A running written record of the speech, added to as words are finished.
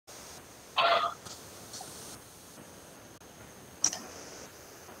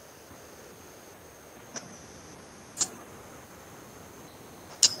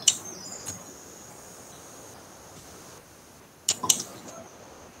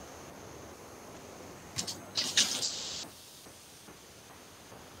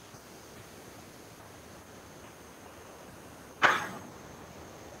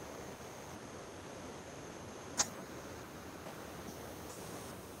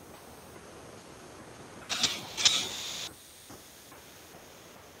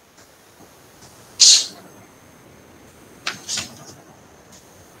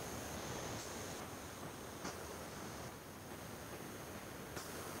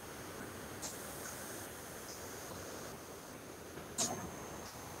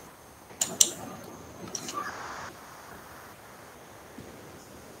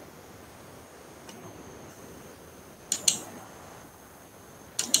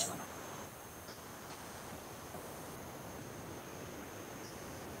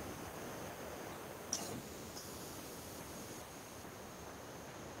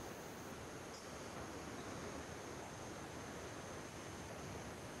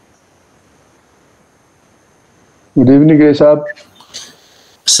Good evening, Kesab.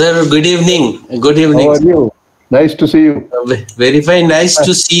 Sir, good evening. Good evening. How are you? Nice to see you. Very fine. Nice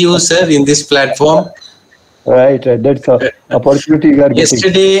to see you, sir, in this platform. Right. That's an opportunity you are getting.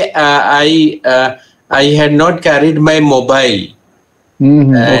 Yesterday, I had not carried my mobile.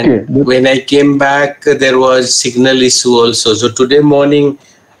 And Okay. when I came back, there was signal issue also. So today morning,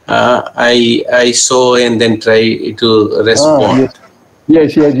 I saw and then try to respond.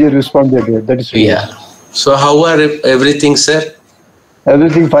 Yes, you responded. That is Yeah. So how are everything, sir?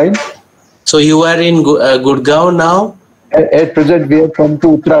 Everything fine. So you are in Gurgaon now? At present, we have come to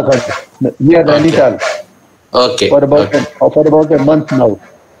Uttarakhand. We are Nainital. Okay. For about a month now.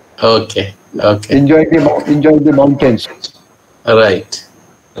 Okay. Enjoying the mountains. Right.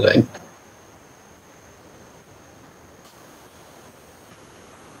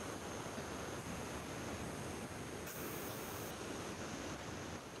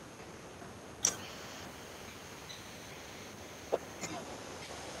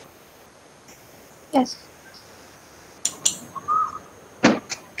 Yes.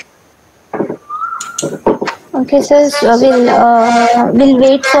 Okay, so we'll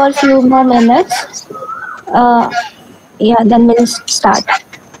wait for a few more minutes. Yeah, then we'll start.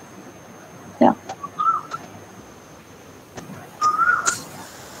 Yeah.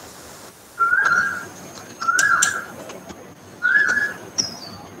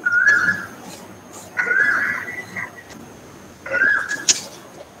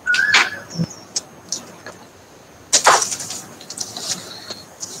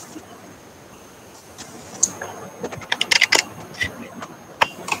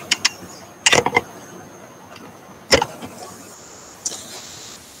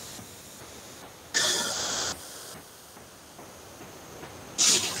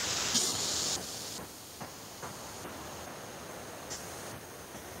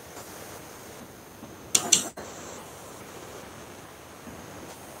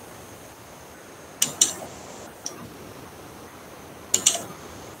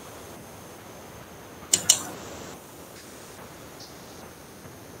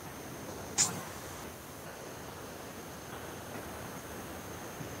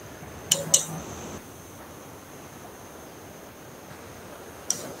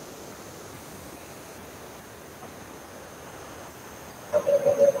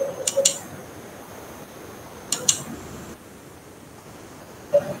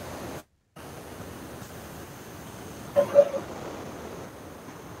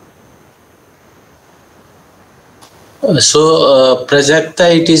 So, Prajakta,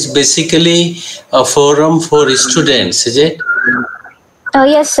 it is basically a forum for students, is it?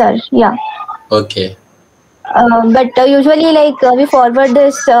 Yes, sir. Yeah. Okay. But usually, we forward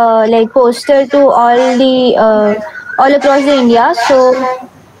this poster to all across the India. So,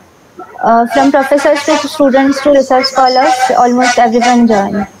 from professors to students to research scholars, almost everyone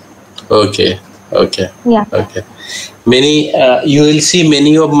join. Okay. Yeah. Okay. Many you will see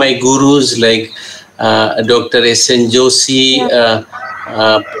many of my gurus like Dr. S.N. Joshi,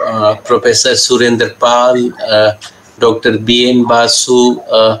 Professor Surendra Pal, Dr. B.N. Basu.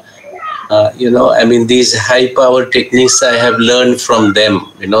 These high power techniques I have learned from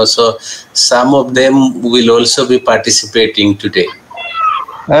them. So some of them will also be participating today.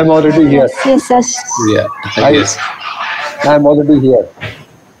 I am already here. Yes. Yeah. Yes. I am already here.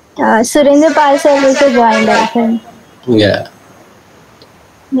 Surendra Pal sir also joined, I think. Yeah.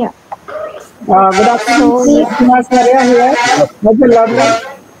 Good afternoon. Maria here. Major learner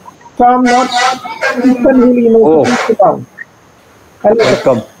from Northeastern Hill University.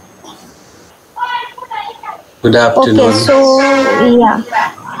 Welcome. Good afternoon. Okay, so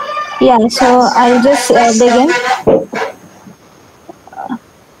so I'll just begin.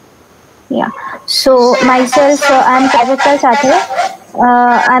 So myself, I'm Prajakta Sathe.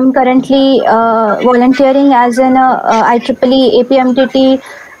 I'm currently volunteering as an IEEE AP-MTTS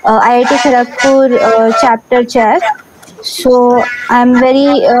IIT Kharagpur chapter chair. So I'm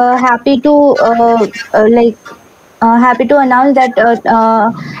very happy to announce that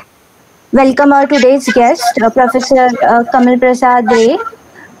welcome our today's guest, Professor Kamal Prasad Ray.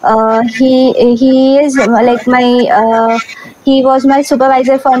 He is he was my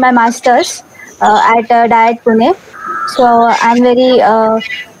supervisor for my masters at DIAT Pune. So I'm very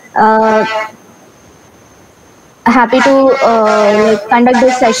happy to conduct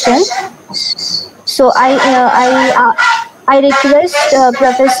this session. So I request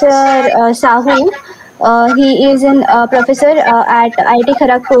Professor Sahu. He is a professor at IIT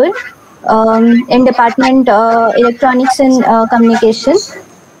Kharagpur in Department Electronics and Communication.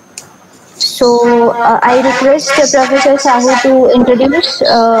 So I request Professor Sahu to introduce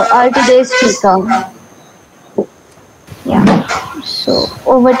our today's speaker. Yeah. So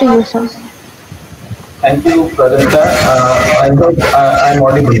over to you, sir. Thank you, Pradita. I hope I'm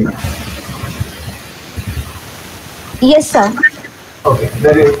audible. Yes, sir. Okay,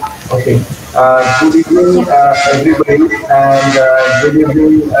 very okay. Good evening, everybody, and good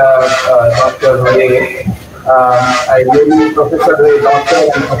evening, Dr. Ray. I really, Professor Ray, Doctor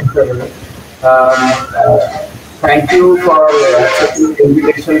and Professor Ray. Thank you for accepting the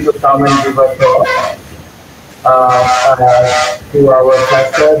invitation to come and give a talk to our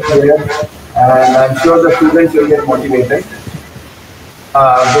cluster here, and I'm sure the students will get motivated.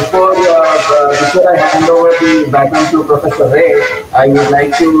 Before I hand over the baton to Professor Ray, I would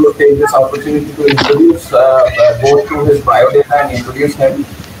like to take this opportunity to introduce both to his biodata and introduce him.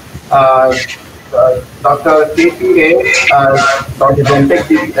 Dr. K.P. Ray got his MTech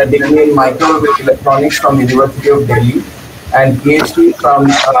degree in microwave electronics from University of Delhi and PhD from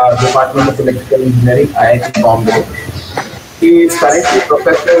Department of Electrical Engineering, IIT Bombay. He is currently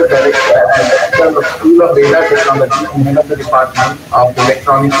Professor, Director, and Director of the School of Radar Technology and Head of the Department of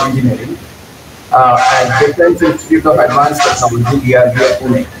Electronics Engineering at Defense Institute of Advanced Technology, DRDO,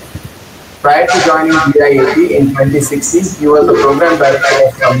 Pune. Prior to joining DIAT in 2016, he was the Program Director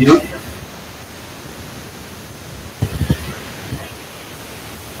of Commute.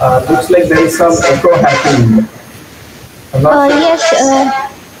 Looks like there is some echo happening. Yes.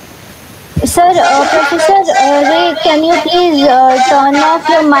 Sir, Professor Ray, can you please turn off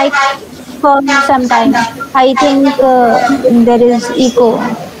your mic for some time? I think there is echo.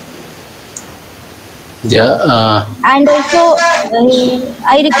 Yeah. And also,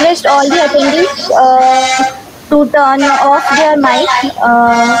 I request all the attendees to turn off their mic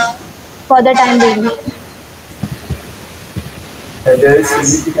for the time being. There is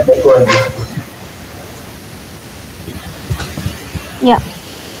significant echo. Yeah.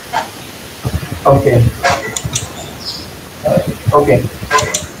 Okay. Okay.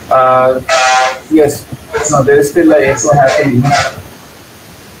 Yes. No, there is still a echo happening.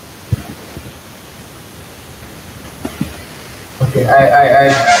 Okay.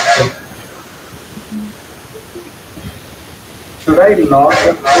 Should I log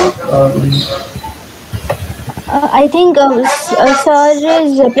it? I think sir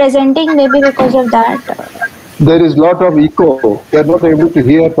is presenting maybe because of that. There is lot of echo. We are not able to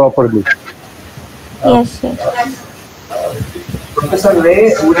hear properly. Yes. Professor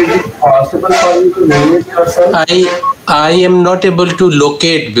Ray, would it be possible for you to mute yourself? I am not able to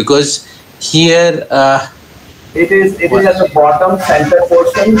locate because here it is at the bottom center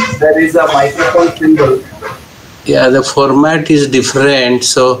portion. There is a microphone symbol. Yeah, the format is different,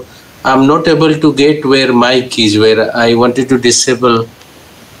 so I'm not able to get where mic is, where I wanted to disable.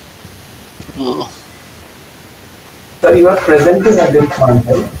 Sir, you are presenting at this point,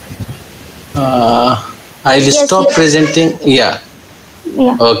 right? I'll stop presenting. Yeah.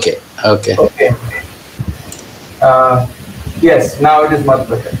 Okay. Yes, now it is much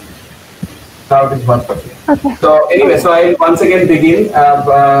better. Okay. So anyway, so I'll once again begin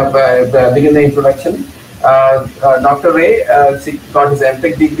the introduction. Dr. Ray got his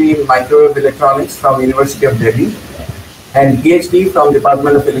MTech degree in microwave electronics from University of Delhi and PhD from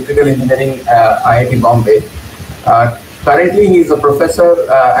Department of Electrical Engineering, IIT Bombay. Currently, he is a professor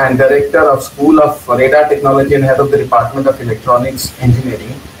and director of School of Radar Technology and head of the Department of Electronics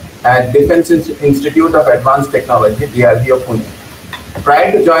Engineering at Defense Institute of Advanced Technology, DRDO, Pune.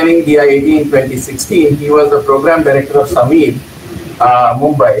 Prior to joining DIAT in 2016, he was the program director of Samir,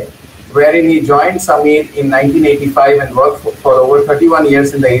 Mumbai, wherein he joined Samir in 1985 and worked for over 31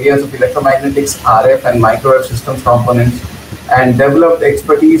 years in the areas of electromagnetics, RF, and microwave systems components, and developed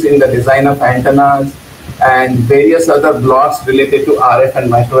expertise in the design of antennas and various other blocks related to RF and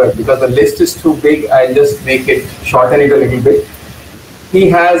microwave. Because the list is too big, I'll just shorten it a little bit. He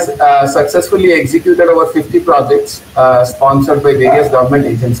has successfully executed over 50 projects sponsored by various government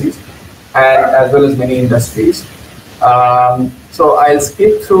agencies and as well as many industries. So I'll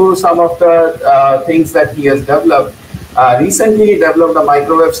skip through some of the things that he has developed. Recently, he developed a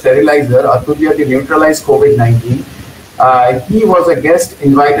microwave sterilizer, ATULYA, to neutralize COVID-19. He was a guest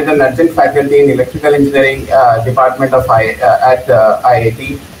invited and adjunct faculty in Electrical Engineering Department of at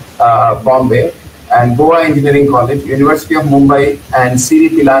IIT Bombay and Goa Engineering College, University of Mumbai, and Siri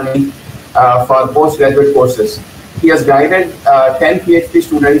Pilani for postgraduate courses. He has guided 10 PhD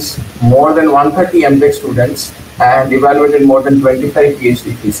students, more than 130 MTech students, and evaluated more than 25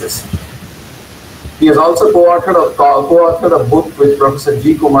 PhD theses. He has also co-authored a book with Professor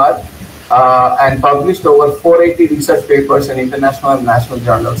G. Kumar and published over 480 research papers in international and national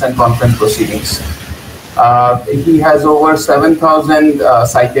journals and conference proceedings. He has over 7,000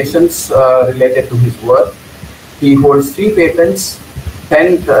 citations related to his work. He holds 3 patents,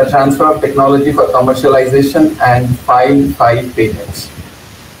 10 transfer of technology for commercialization, and 5 patents.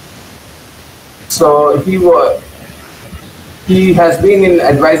 So he has been in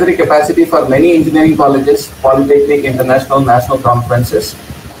advisory capacity for many engineering colleges, polytechnic, international, national conferences,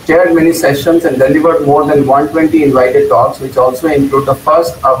 chaired many sessions, and delivered more than 120 invited talks, which also include the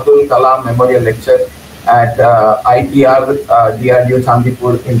first Abdul Kalam Memorial Lecture at DRDO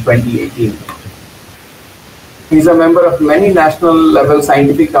Chandipur in 2018. He is a member of many national level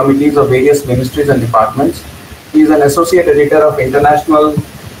scientific committees of various ministries and departments. He is an associate editor of International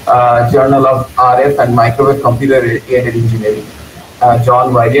Journal of RF and Microwave Computer-Aided Engineering.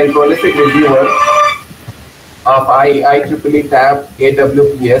 John Wiley, and prolific reviewer of IEEE TAB,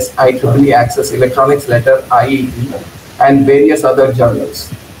 AWPS, IEEE Access, Electronics Letter, IET, and various other journals.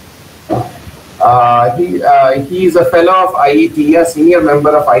 He is a fellow of IET, a senior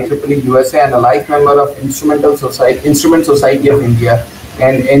member of IEEE USA, and a life member of Instrument Society of India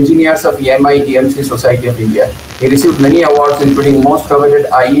and Engineers of EMI-DMC Society of India. He received many awards, including most coveted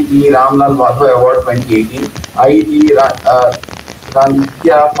IET Ramlal Wadhwa Award 2018, IET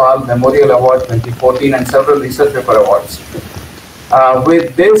Randhya Pal Memorial Award 2014, and several research paper awards.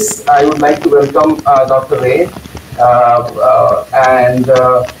 With this, I would like to welcome Dr. Ray, and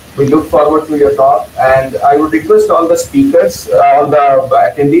we look forward to your talk. And I would request all the speakers, all the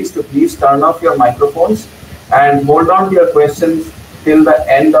attendees, to please turn off your microphones and hold on to your questions till the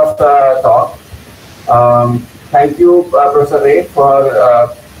end of the talk. Thank you, Professor Ray, for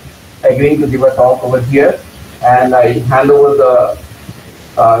agreeing to give a talk over here. And I hand over the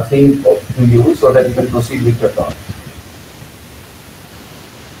thing to you so that you can proceed with your talk.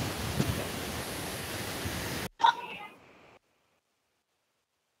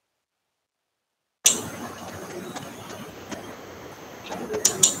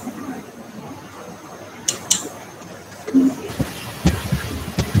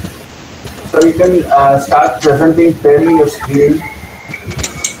 So you can start presenting, sharing your screen.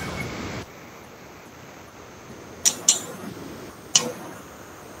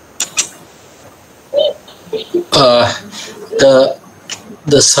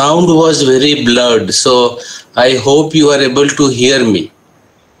 The sound was very blurred, so I hope you are able to hear me.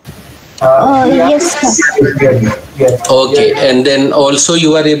 Yes, sir. Yes. Okay, and then also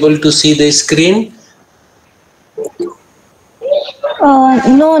you are able to see the screen?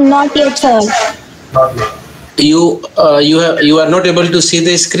 No, not yet, sir. Not yet. You are not able to see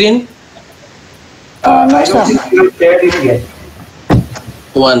the screen? No, I sir. don't think you shared it yet.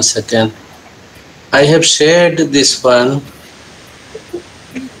 One second. I have shared this one.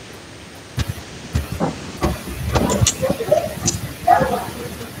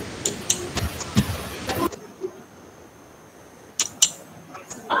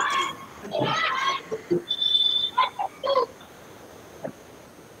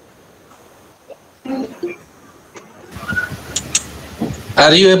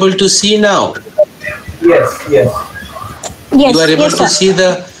 Are you able to see now? Yes, yes. Yes, You are able yes, to sir. see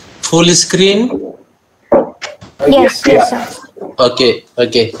the full screen? Yes, yes, sir. Okay,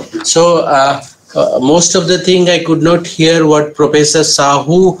 okay. So most of the thing I could not hear what Professor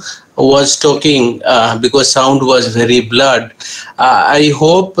Sahu was talking because sound was very blurred. I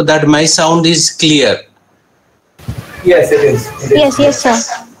hope that my sound is clear. Yes, it is. Yes, yes, sir.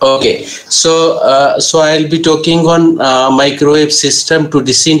 Okay, so I'll be talking on microwave system to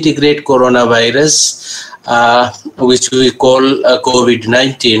disintegrate coronavirus, which we call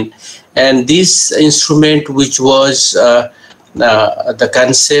COVID-19. And this instrument, which was the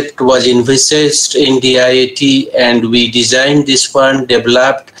concept was envisaged in DIAT, and we designed this one,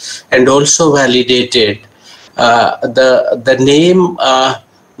 developed, and also validated. The name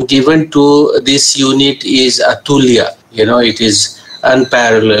given to this unit is ATULYA. You know, it is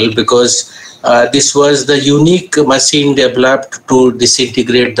unparalleled because this was the unique machine developed to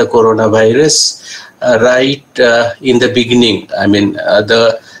disintegrate the coronavirus right in the beginning. I mean,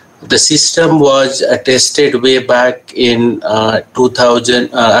 the system was tested way back in April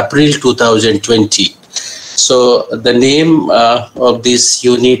 2020. So the name of this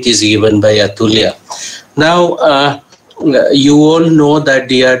unit is given by ATULYA. Now, you all know that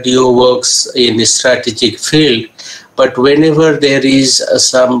DRDO works in a strategic field, but whenever there is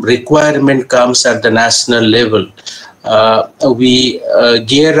some requirement comes at the national level, we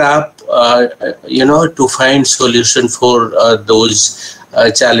gear up, to find solution for those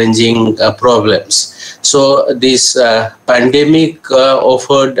challenging problems. So this pandemic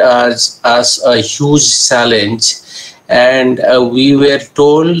offered us a huge challenge, and we were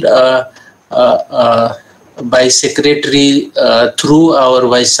told by secretary through our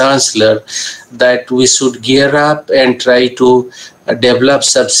vice chancellor that we should gear up and try to develop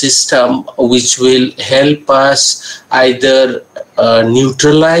subsystem which will help us either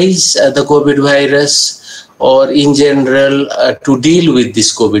neutralize the COVID virus or in general to deal with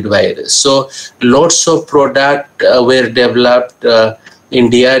this COVID virus. So lots of products were developed in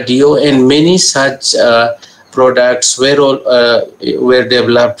DRDO, and many such products were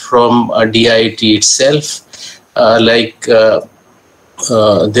developed from DIAT itself.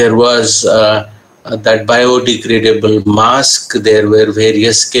 There was that biodegradable mask, there were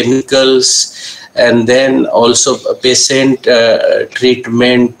various chemicals, and then also patient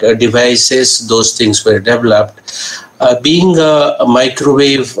treatment devices, those things were developed. Being a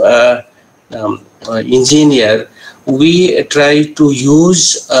microwave engineer, we try to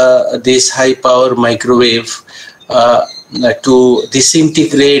use this high power microwave to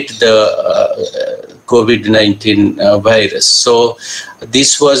disintegrate the COVID-19 virus. So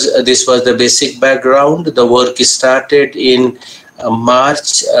this was the basic background. The work started in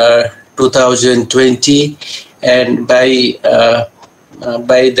March 2020, and by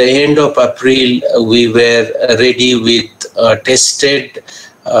the end of April we were ready with a tested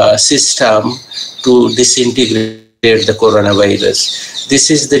system to disintegrate the coronavirus. This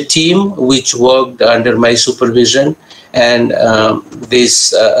is the team which worked under my supervision, and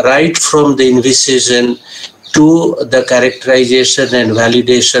this right from the envisagement to the characterization and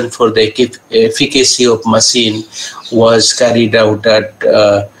validation for the efficacy of machine was carried out at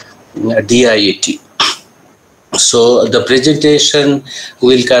DIAT. So the presentation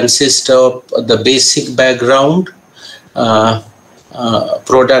will consist of the basic background,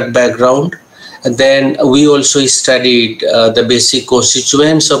 product background. And then we also studied the basic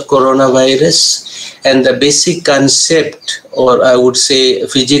constituents of coronavirus and the basic concept, or I would say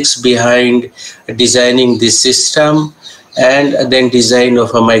physics behind designing this system, and then design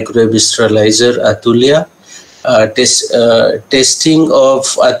of a microwave sterilizer ATULYA, testing of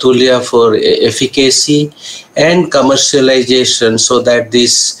ATULYA for efficacy and commercialization so that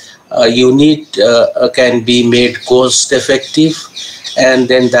this unit can be made cost effective, and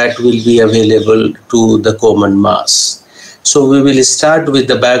then that will be available to the common mass. So we will start with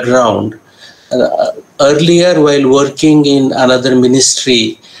the background. Earlier, while working in another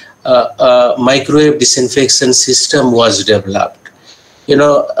ministry, a microwave disinfection system was developed.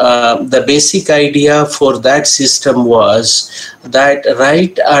 The basic idea for that system was that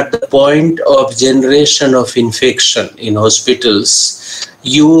right at the point of generation of infection in hospitals,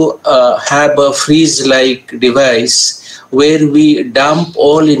 you have a freeze-like device where we dump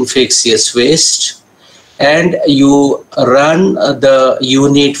all infectious waste and you run the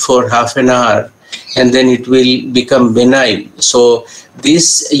unit for half an hour, and then it will become benign. So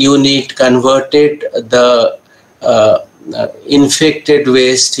this unit converted the infected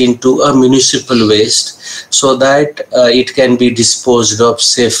waste into a municipal waste so that it can be disposed of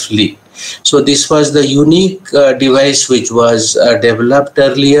safely. So this was the unique device which was developed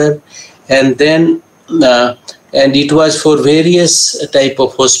earlier, and then and it was for various type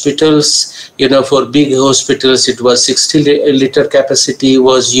of hospitals. For big hospitals it was 60-liter capacity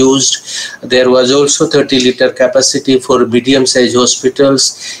was used. There was also 30-liter capacity for medium-sized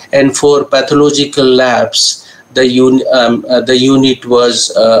hospitals, and for pathological labs the unit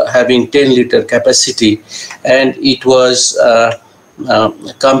was having 10-liter capacity, and it was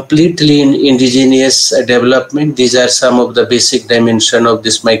completely indigenous development. These are some of the basic dimension of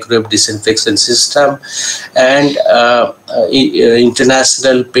this microwave disinfection system, and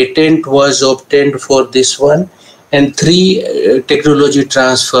international patent was obtained for this one, and 3 technology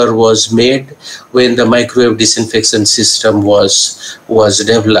transfer was made when the microwave disinfection system was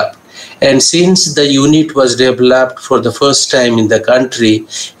developed. And since the unit was developed for the first time in the country,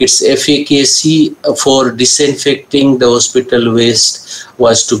 its efficacy for disinfecting the hospital waste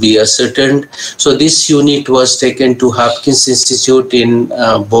was to be ascertained. So this unit was taken to Hopkins Institute in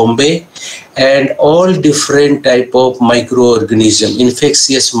Bombay, and all different type of microorganism,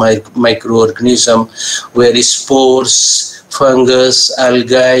 infectious microorganism, where spores, fungus,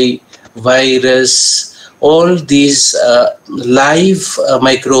 algae, virus, all these live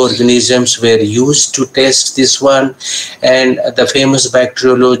microorganisms were used to test this one. And the famous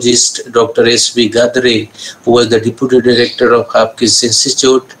bacteriologist Dr. S.V. Gadre, who was the deputy director of Hopkins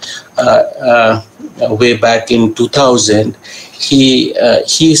Institute way back in 2000, he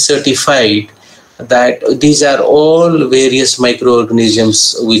certified that these are all various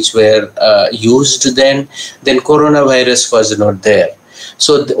microorganisms which were used then coronavirus was not there.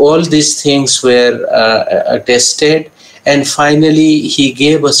 So all these things were tested, And finally, he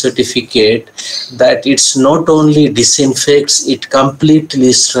gave a certificate that it's not only disinfects, it completely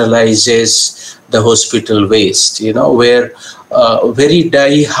sterilizes the hospital waste, where very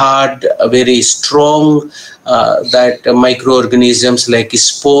die-hard, very strong that microorganisms like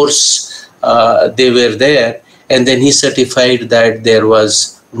spores, they were there. And then he certified that there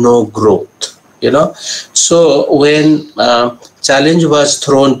was no growth, So when challenge was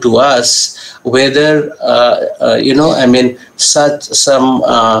thrown to us, whether, such some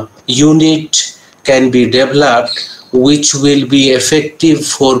unit can be developed which will be effective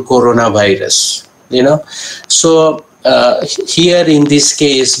for coronavirus, So here in this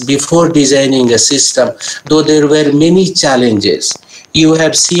case, before designing a system, though there were many challenges, you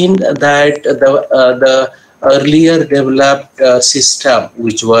have seen that the earlier developed system,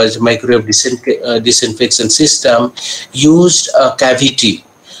 which was microwave disinfection system, used a cavity,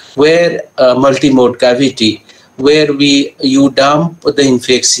 where multi-mode cavity, where you dump the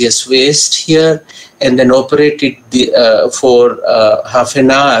infectious waste here and then operate it for half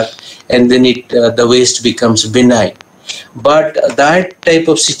an hour, and then the waste becomes benign. But that type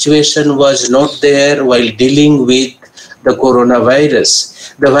of situation was not there while dealing with the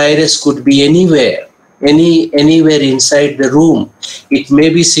coronavirus. The virus could be anywhere inside the room. It may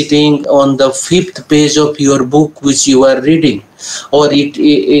be sitting on the 5th page of your book which you are reading, or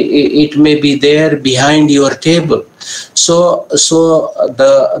it may be there behind your table. So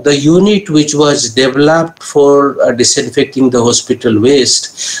the unit which was developed for disinfecting the hospital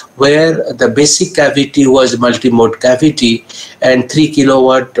waste, where the basic cavity was multi-mode cavity and 3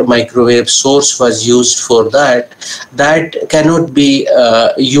 kilowatt microwave source was used for that cannot be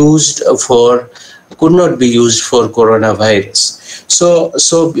could not be used for coronavirus.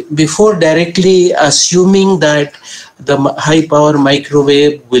 So before directly assuming that the high power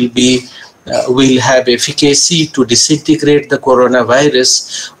microwave will have efficacy to disintegrate the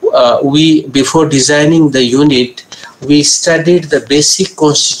coronavirus, before designing the unit, we studied the basic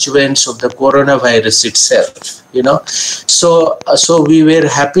constituents of the coronavirus itself, So we were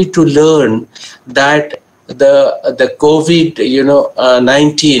happy to learn that the COVID,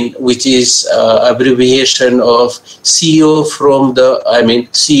 19, which is abbreviation of CO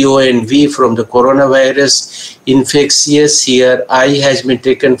CO and V from the coronavirus, infectious here, I has been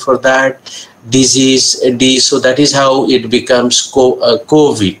taken for that, disease, D, so that is how it becomes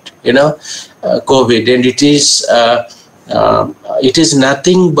COVID, COVID, and it is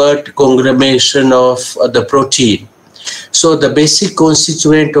nothing but conglomeration of the protein. So the basic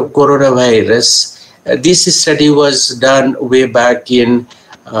constituent of coronavirus, this study was done way back in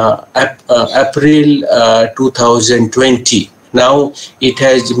April 2020. Now it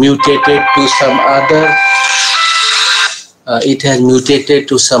has mutated to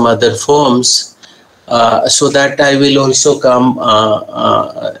some other forms. So that I will also come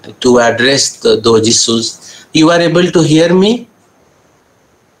to address those issues. You are able to hear me?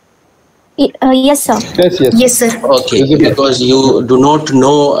 Yes, sir. Yes, sir. Okay, because you do not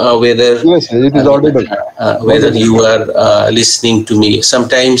know whether it is audible. Whether you are listening to me.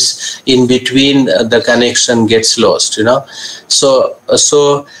 Sometimes in between the connection gets lost,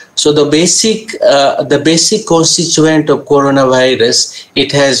 So the basic constituent of coronavirus,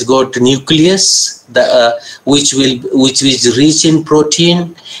 it has got nucleus, which is rich in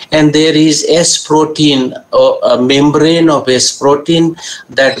protein, and there is S protein, or a membrane of S protein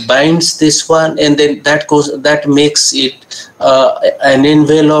that binds this one, and then that makes it an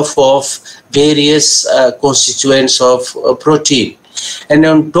envelope of various constituents of protein. And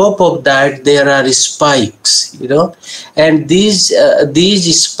on top of that, there are spikes, and these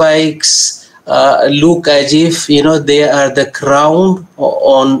spikes look as if, they are the crown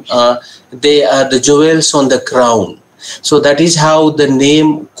they are the jewels on the crown. So that is how the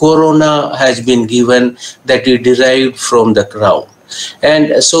name corona has been given, that it derived from the crown.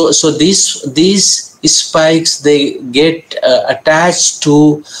 And so these spikes, they get attached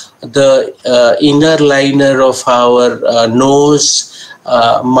to the inner liner of our nose,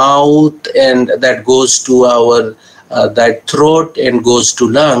 mouth, and that goes to our that throat and goes to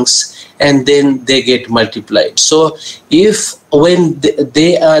lungs, and then they get multiplied. So when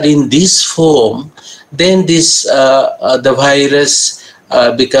they are in this form, then this the virus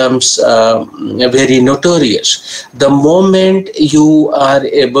becomes very notorious. The moment you are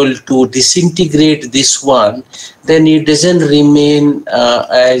able to disintegrate this one, then it doesn't remain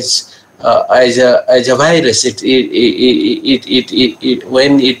as a virus.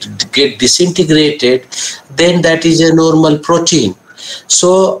 When it gets disintegrated, then that is a normal protein.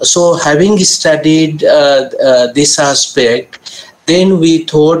 So having studied this aspect, then we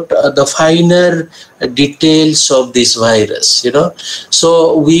thought the finer details of this virus, So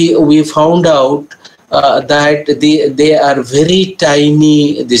we found out that they are very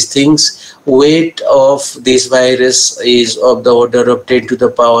tiny, these things. Weight of this virus is of the order of 10 to the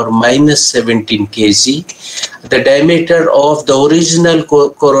power minus 17 kg. The diameter of the original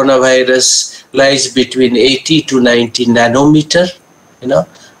coronavirus lies between 80 to 90 nanometer,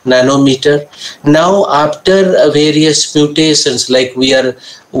 nanometer. Now, after various mutations, like we are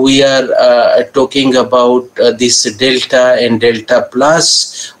talking about this Delta and Delta plus,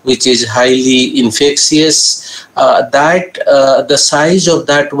 which is highly infectious, that the size of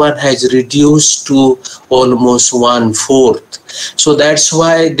that one has reduced to almost 1/4. So that's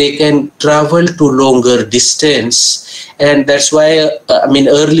why they can travel to longer distance, and that's why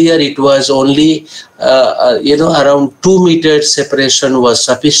earlier it was only around 2 meters separation was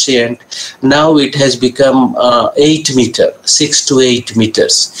sufficient. Now it has become 8 meters, 6 to 8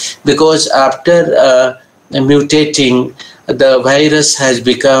 meters, because after mutating, the virus has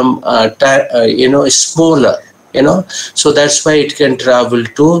become smaller. So that's why it can travel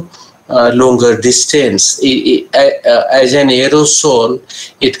to longer distance. As an aerosol,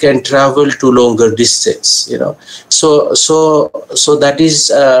 it can travel to longer distance. So that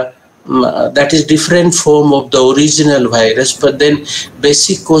is different form of the original virus, but then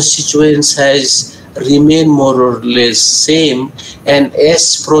basic constituents has remain more or less same, and S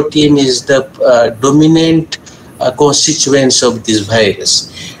protein is the dominant constituents of this virus.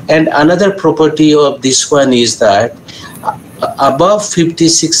 And another property of this one is that above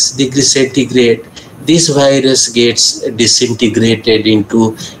 56 degrees centigrade, this virus gets disintegrated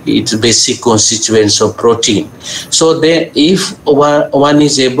into its basic constituents of protein. So then if one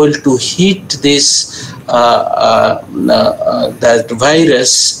is able to heat this that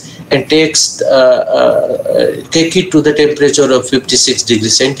virus and take it to the temperature of 56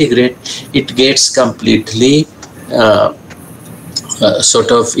 degrees centigrade, it gets completely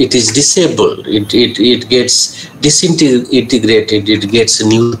it is disabled, it gets disintegrated, it gets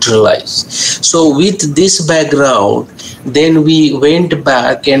neutralized. So with this background, then we went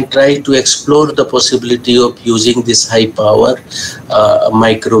back and tried to explore the possibility of using this high power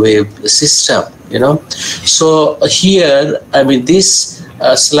microwave system, So here, this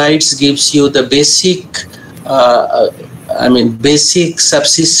slides gives you the basic basic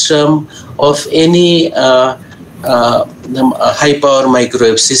subsystem of any high power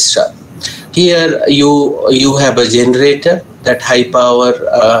microwave system. Here you have a generator, that high power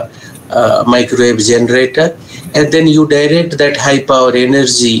microwave generator, and then you direct that high power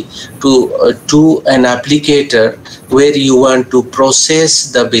energy to an applicator where you want to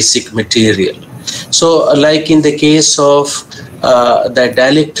process the basic material. So like in the case of the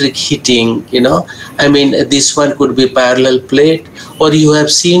dielectric heating, this one could be parallel plate, or you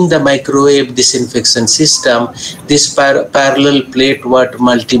have seen the microwave disinfection system, this parallel plate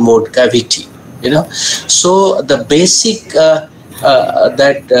multi-mode cavity, So the basic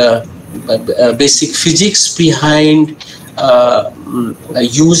basic physics behind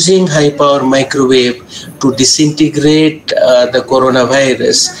using high power microwave to disintegrate the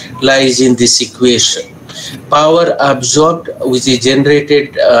coronavirus lies in this equation. Power absorbed, which is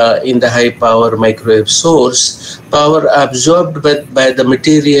generated in the high power microwave source, power absorbed by the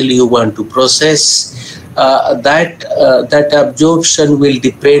material you want to process, that absorption will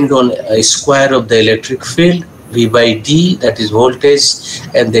depend on a square of the electric field, V by D, that is voltage,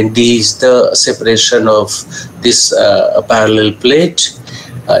 and then D is the separation of this parallel plate.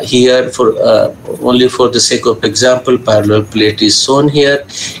 Here, for only for the sake of example, parallel plate is shown here.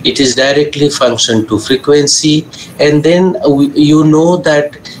 It is directly function to frequency, and then you know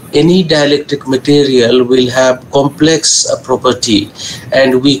that any dielectric material will have complex property,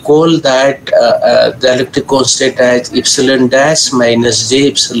 and we call that dielectric constant as epsilon dash minus j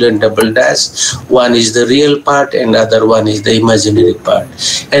epsilon double dash. One is the real part and other one is the imaginary part,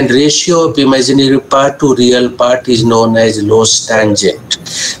 and ratio of imaginary part to real part is known as loss tangent.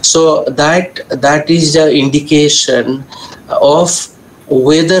 So that is the indication of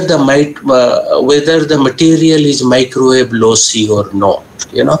whether the material is microwave lossy or not.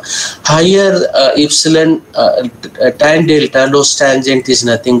 Higher epsilon tan delta loss tangent is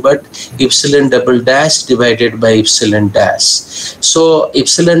nothing but epsilon double dash divided by epsilon dash. So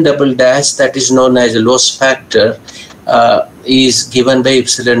epsilon double dash, that is known as a loss factor, is given by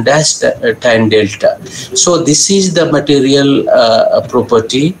epsilon dash tan delta. So this is the material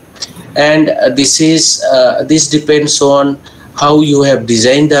property, and this depends on how you have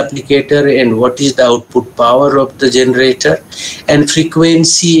designed the applicator and what is the output power of the generator, and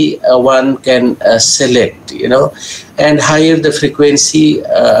frequency one can select, and higher the frequency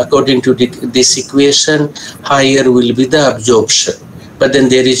according to this equation, higher will be the absorption. But then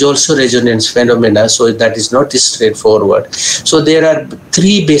there is also resonance phenomena, so that is not straightforward. So there are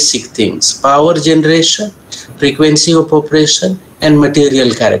three basic things: power generation, frequency of operation, and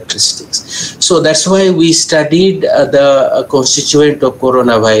material characteristics. So that's why we studied the constituent of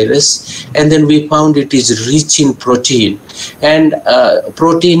coronavirus, and then we found it is rich in protein, and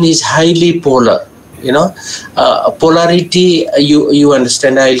protein is highly polar. Polarity, you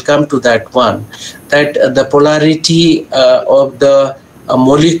understand, I'll come to that one, that the polarity of the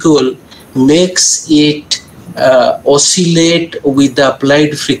molecule makes it oscillate with the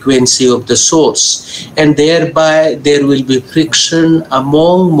applied frequency of the source, and thereby there will be friction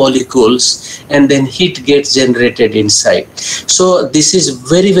among molecules, and then heat gets generated inside. So this is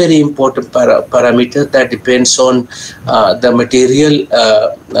very, very important parameter that depends on the material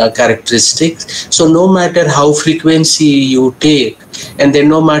characteristics. So no matter how frequency you take, and then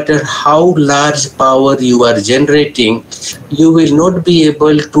no matter how large power you are generating, you will not be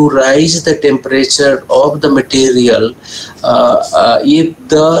able to rise the temperature of the material if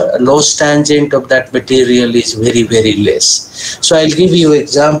the loss tangent of that material is very, very less. So I'll give you an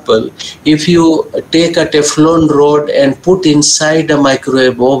example. If you take a Teflon rod and put inside a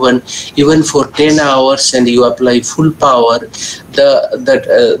microwave oven even for 10 hours and you apply full power,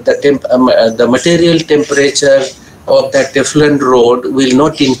 the material temperature of that Teflon rod will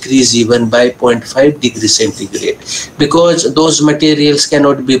not increase even by 0.5 degrees centigrade, because those materials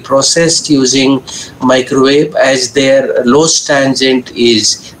cannot be processed using microwave as their loss tangent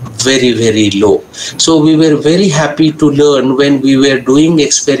is very, very low. So we were very happy to learn when we were doing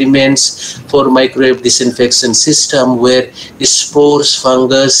experiments for microwave disinfection system where spores,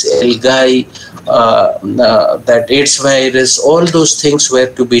 fungus, algae, that AIDS virus, all those things were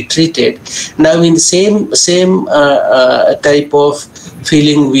to be treated. Now in same type of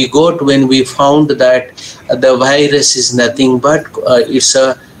feeling we got when we found that the virus is nothing but it's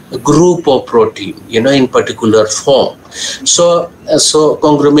a group of protein, in particular form. So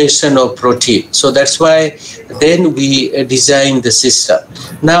conglomeration of protein. So that's why then we designed the system.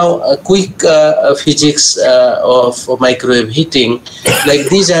 Now a quick physics of microwave heating, like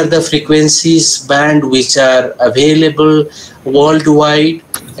these are the frequencies band which are available worldwide,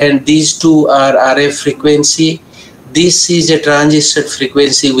 and these two are RF frequency. This is a transistor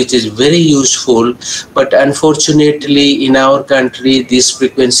frequency which is very useful, but unfortunately in our country this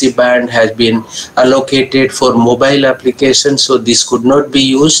frequency band has been allocated for mobile applications, so this could not be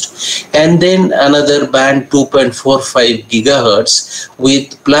used. And then another band 2.45 gigahertz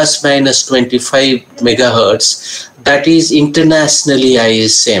with plus minus 25 megahertz, that is internationally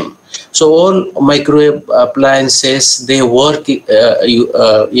ISM. So all microwave appliances, they work,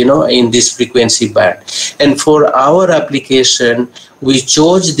 in this frequency band. And for our application, we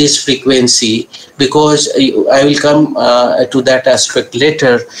chose this frequency because I will come to that aspect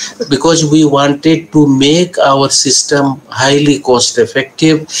later, because we wanted to make our system highly cost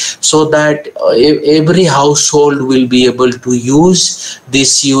effective so that every household will be able to use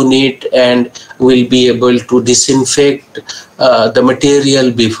this unit and will be able to disinfect the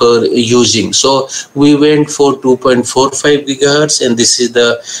material before using. So we went for 2.45 gigahertz, and this is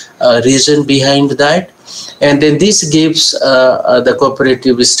the reason behind that. And then this gives the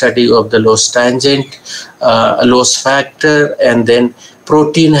cooperative study of the loss tangent, loss factor, and then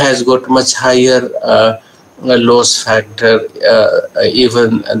protein has got much higher loss factor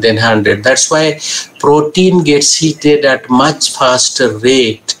even than 100. That's why protein gets heated at much faster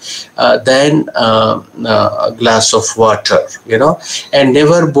rate than a glass of water, and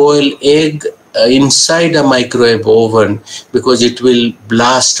never boil egg inside a microwave oven, because it will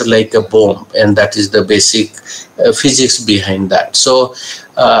blast like a bomb, and that is the basic physics behind that. So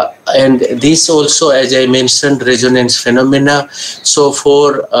and this also, as I mentioned, resonance phenomena. So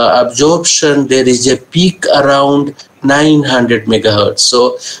for absorption there is a peak around 900 megahertz.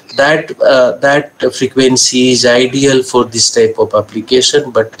 So that frequency is ideal for this type of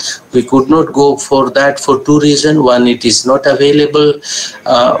application, but we could not go for that for two reasons. One, it is not available,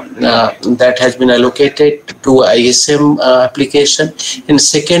 that has been allocated to ISM application, and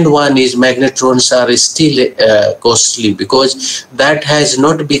second one is magnetrons are still costly, because that has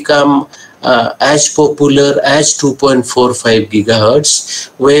not become as popular as 2.45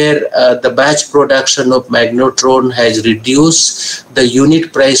 gigahertz, where the batch production of magnetron has reduced the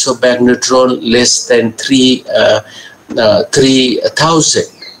unit price of magnetron less than 3,000.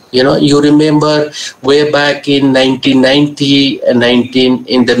 You remember way back in 1990,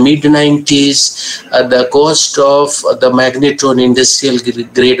 in the mid-90s, the cost of the magnetron, industrial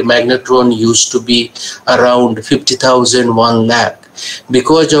grade magnetron, used to be around 50,000, 1 lakh.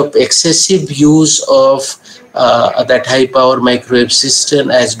 Because of excessive use of that high power microwave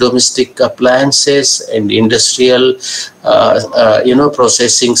system as domestic appliances and industrial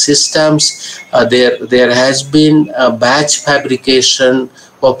processing systems, there has been a batch fabrication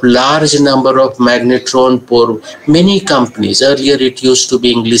of large number of magnetron for many companies. Earlier it used to be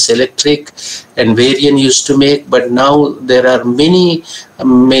English Electric and Varian used to make, but now there are many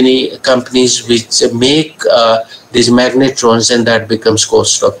companies which make these magnetrons, and that becomes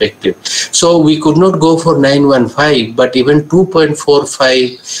cost effective. So we could not go for 915, but even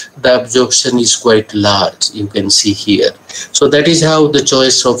 2.45, the absorption is quite large, you can see here. So that is how the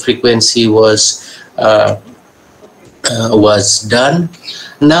choice of frequency was done.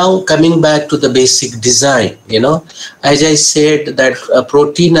 Now coming back to the basic design, as I said that a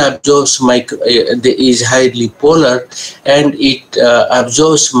protein absorbs is highly polar, and it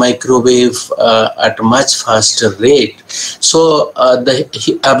absorbs microwave at a much faster rate. So the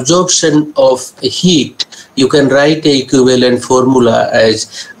absorption of heat, you can write the equivalent formula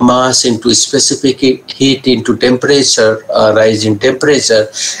as mass into specific heat into temperature, rise in temperature,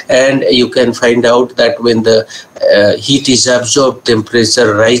 and you can find out that when the heat is absorbed,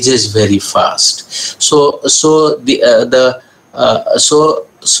 temperature rises very fast. So that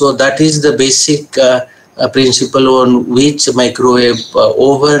is the basic principle on which microwave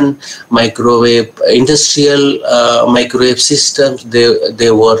oven, microwave industrial microwave systems,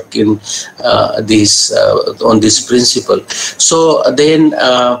 they work in on this principle. So then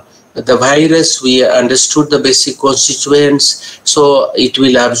the virus, we understood the basic constituents. So it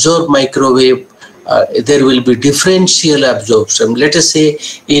will absorb microwave. There will be differential absorption. Let us say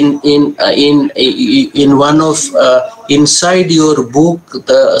in one of inside your book,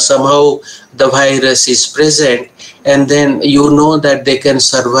 somehow the virus is present, and then you know that they can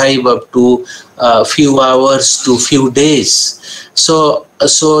survive up to few hours to few days. So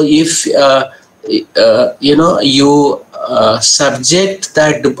if you subject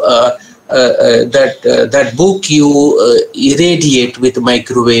that book, you irradiate with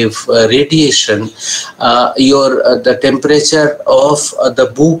microwave radiation, the temperature of the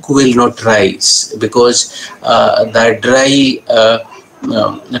book will not rise, because the dry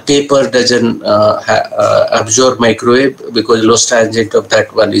paper doesn't absorb microwave, because loss tangent of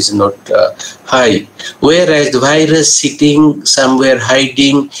that one is not high. Whereas the virus sitting somewhere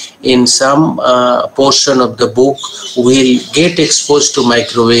hiding in some portion of the book will get exposed to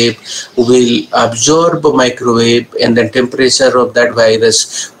microwave, will absorb microwave, and the temperature of that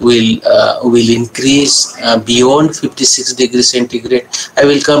virus will increase beyond 56 degrees centigrade. I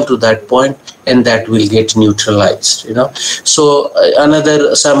will come to that point, and that will get neutralized. So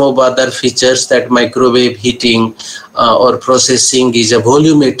some of other features that microwave heating or processing is a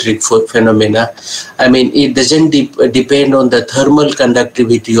volumetric phenomena. I mean, it doesn't depend on the thermal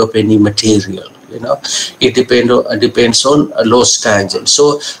conductivity of any material. It depends on a loss tangent.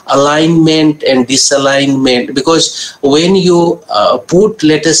 So alignment and disalignment, because when you put,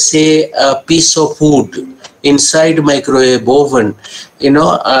 let us say, a piece of wood inside microwave oven,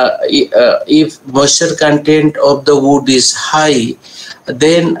 if moisture content of the wood is high,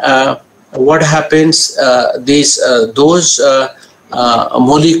 then what happens? Those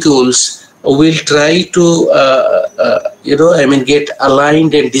molecules will try to get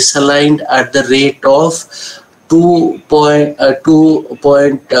aligned and disaligned at the rate of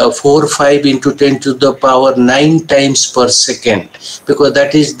 2.45 into 10 to the power 9 times per second, because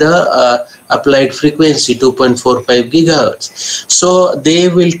that is the applied frequency, 2.45 gigahertz. So they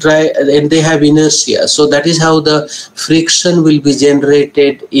will try, and they have inertia. So that is how the friction will be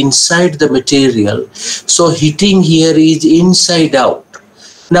generated inside the material. So heating here is inside out.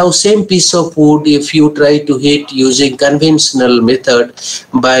 Now, same piece of wood, if you try to heat using conventional method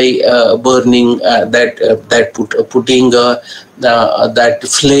by burning putting that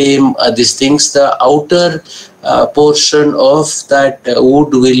flame, these things, the outer portion of that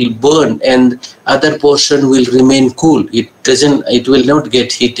wood will burn, and other portion will remain cool. It will not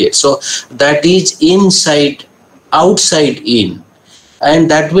get heated. So that is inside, outside in, and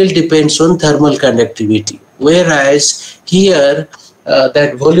that will depends on thermal conductivity. Whereas here,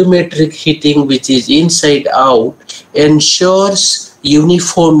 that volumetric heating, which is inside out, ensures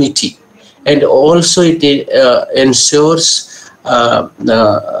uniformity, and also it ensures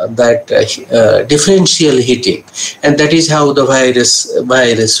that differential heating, and that is how the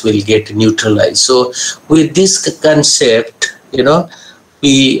virus will get neutralized. So with this concept,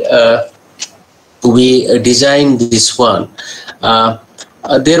 we designed this one.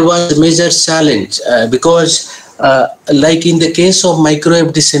 There was a major challenge because like in the case of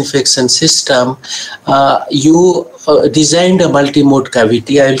microwave disinfection system, you designed a multi-mode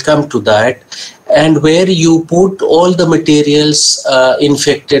cavity. I will come to that. And where you put all the materials,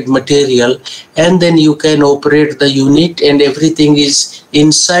 infected material, and then you can operate the unit, and everything is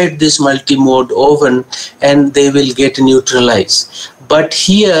inside this multi-mode oven, and they will get neutralized. But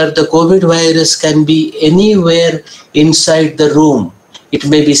here, the COVID virus can be anywhere inside the room. It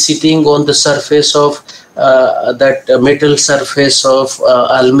may be sitting on the surface of that metal surface of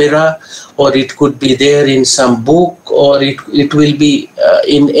almirah, or it could be there in some book, or it will be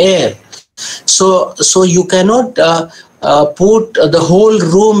in air. So you cannot put the whole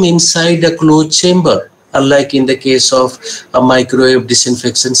room inside a closed chamber, unlike in the case of a microwave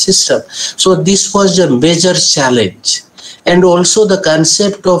disinfection system. So this was a major challenge. And also the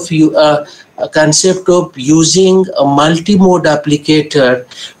concept of using a multi-mode applicator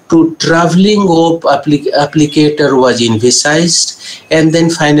to traveling op applicator was envisaged, and then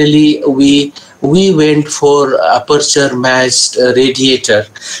finally we went for aperture matched radiator,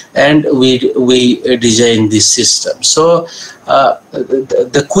 and we designed this system. So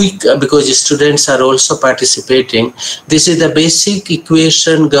the quick, because students are also participating, this is the basic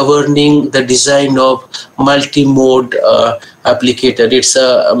equation governing the design of multi-mode applicator. It's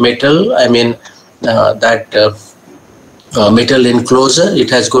a metal, I mean metal enclosure. It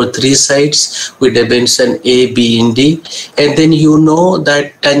has got 3 sides with dimension A, B, and D. And then you know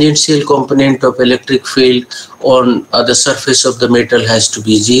that tangential component of electric field on the surface of the metal has to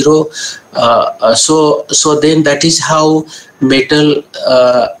be 0. So then that is how metal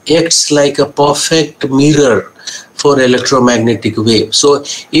acts like a perfect mirror for electromagnetic wave. So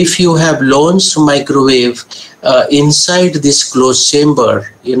if you have launched microwave inside this closed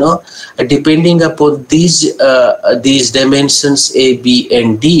chamber, you know, depending upon these dimensions A, B,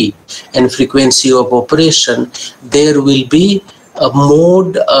 and D and frequency of operation, there will be a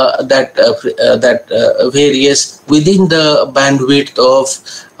mode that varies within the bandwidth of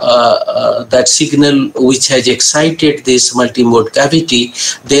that signal which has excited this multi-mode cavity.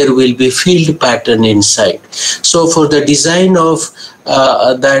 There will be field pattern inside. So for the design of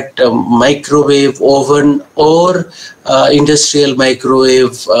that microwave oven or industrial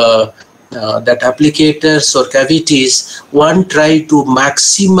microwave that applicators or cavities, one try to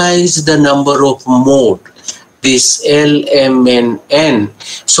maximize the number of mode, this L, M, and N,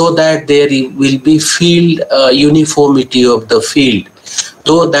 so that there will be field uniformity of the field.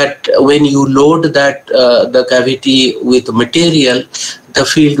 So that when you load that the cavity with material, the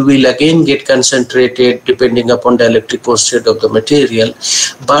field will again get concentrated depending upon the electric posture of the material.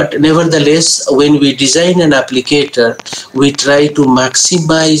 But nevertheless, when we design an applicator, we try to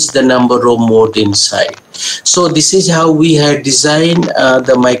maximize the number of mode inside. So this is how we had designed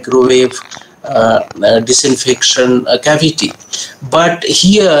the microwave disinfection cavity. But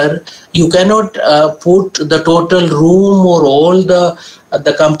here you cannot put the total room or all the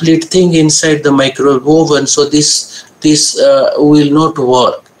complete thing inside the microwave oven, so this will not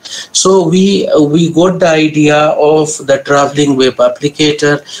work. So we got the idea of the traveling wave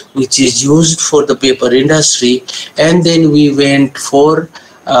applicator, which is used for the paper industry, and then we went for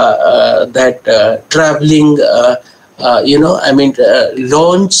that traveling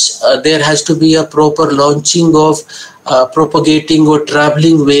launch. There has to be a proper launching of propagating or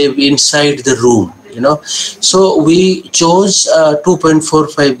traveling wave inside the room, you know. So we chose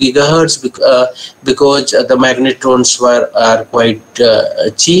 2.45 gigahertz because the magnetrons are quite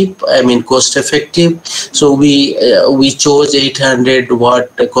cheap, I mean cost effective. So we chose 800 watt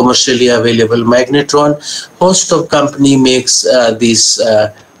commercially available magnetron. Most of company makes this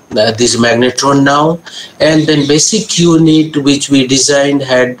magnetron now. And then basic unit which we designed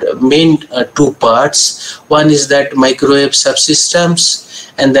had main 2 parts. One is that microwave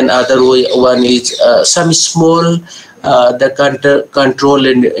subsystems, and then other one is some small the control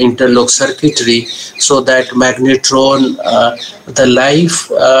and interlock circuitry, so that magnetron, the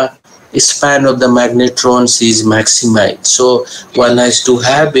life span of the magnetrons is maximized. So one has to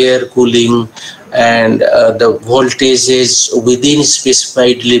have air cooling and the voltages within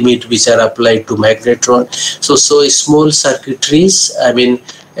specified limit which are applied to magnetron. So small circuitries, I mean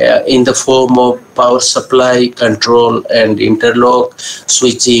in the form of power supply, control and interlock,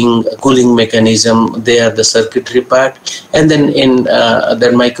 switching, cooling mechanism, they are the circuitry part. And then in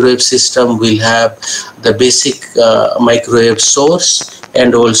the microwave system we'll have the basic microwave source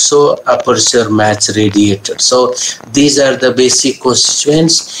and also aperture match radiator. So these are the basic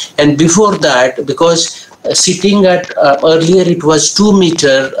constituents. And before that, because sitting at earlier it was 2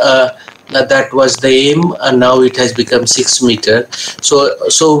 meter. That was the aim, and now it has become 6 meter.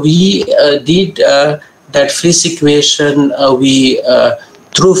 So we did that freeze equation.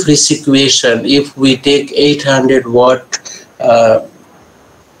 Through freeze equation, if we take 800 watt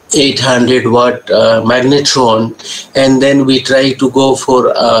magnetron, and then we try to go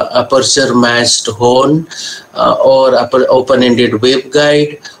for aperture matched horn or open-ended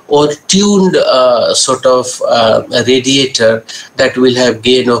waveguide or tuned sort of radiator, that will have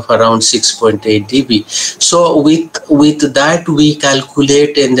gain of around 6.8 dB. So with that we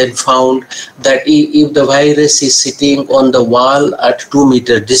calculate and then found that if the virus is sitting on the wall at 2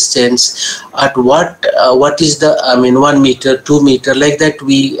 meter distance, at what is the 1 meter, 2 meter, like that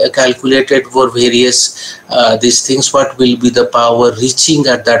we calculated for various these things, what will be the power reaching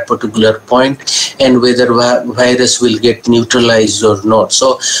at that particular point, and whether virus will get neutralized or not.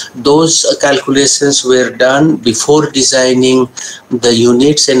 So those calculations were done before designing the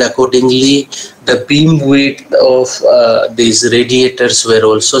units, and accordingly the beam width of these radiators were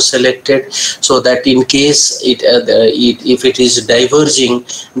also selected, so that in case if it is diverging,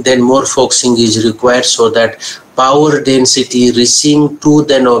 then more focusing is required, so that power density reaching to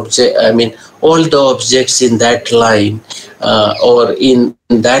then object, all the objects in that line or in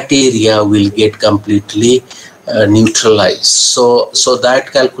that area will get completely neutralized. So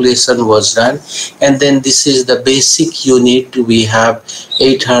that calculation was done, and then this is the basic unit. We have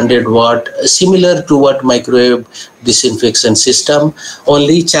 800 watt, similar to what microwave disinfection system.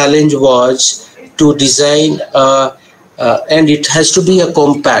 Only challenge was to design and it has to be a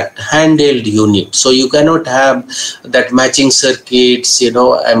compact handheld unit, so you cannot have that matching circuits,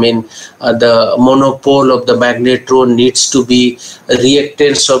 the monopole of the magnetron needs to be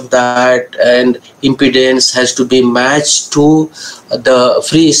reactance of that, and impedance has to be matched to the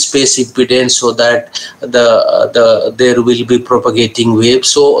free space impedance, so that there will be propagating waves.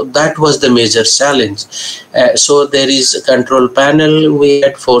 So that was the major challenge. So there is a control panel, we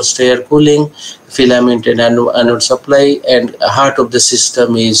had forced air cooling, filament and anode supply, and heart of the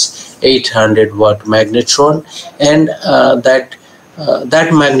system is 800 watt magnetron, and that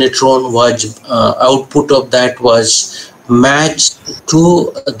magnetron was output of that was matched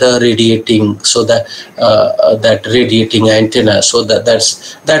to the radiating, so that radiating antenna. So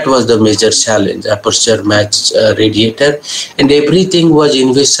that was the major challenge, aperture matched radiator, and everything was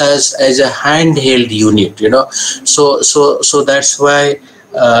envisaged as a handheld unit, so that's why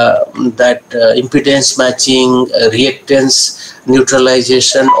that impedance matching, reactance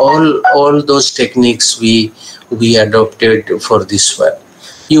neutralization, all those techniques we adopted for this one.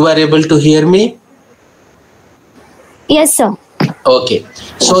 You are able to hear me? Yes, sir. Okay,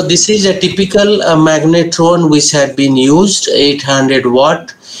 so this is a typical magnetron which had been used, 800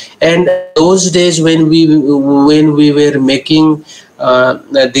 watt, and those days when we were making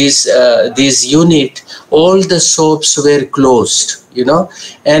this unit, all the shops were closed,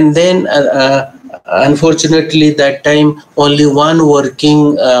 and then unfortunately that time only one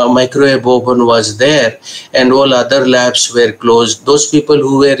working microwave oven was there, and all other labs were closed. Those people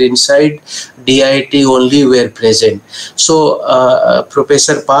who were inside DIAT only were present. So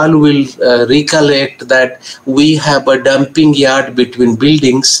Professor Pal will recollect that we have a dumping yard between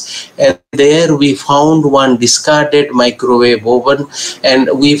buildings, and there we found one discarded microwave oven, and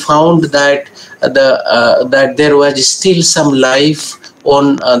we found that that there was still some life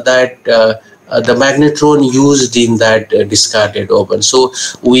on the magnetron used in that discarded oven. So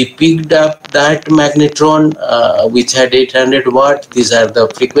we picked up that magnetron which had 800 watt. These are the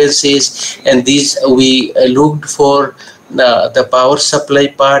frequencies, and these we looked for the power supply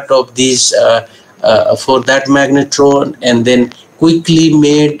part of these for that magnetron, and then quickly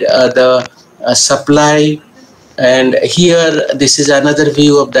made the supply. And here, this is another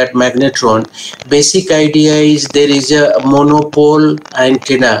view of that magnetron. Basic idea is there is a monopole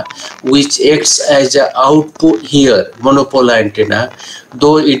antenna which acts as an output here, monopole antenna.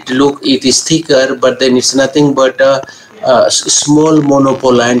 Though it is thicker, but then it's nothing but a small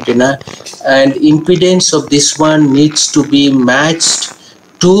monopole antenna. And impedance of this one needs to be matched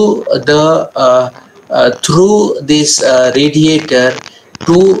to the through this radiator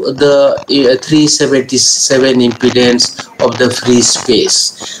to the 377 impedance of the free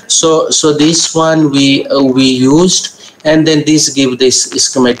space. So this one we used, and then this give this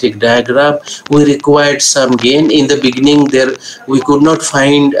schematic diagram. We required some gain. In the beginning there we could not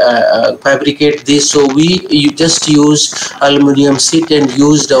find fabricate this, so we just used aluminum sheet and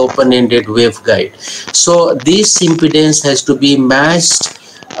used the open-ended waveguide. So this impedance has to be matched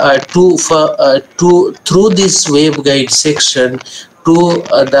through this waveguide section to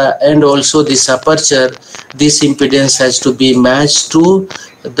and also this aperture, this impedance has to be matched to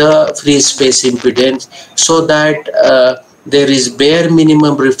the free space impedance, so that there is bare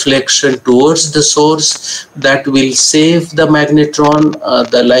minimum reflection towards the source that will save the magnetron.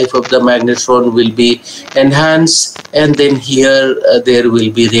 The life of the magnetron will be enhanced, and then here there will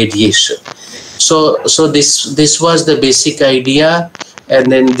be radiation. So this was the basic idea,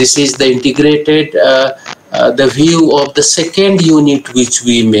 and then this is the integrated the view of the second unit which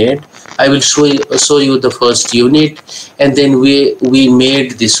we made. I will show you the first unit, and then we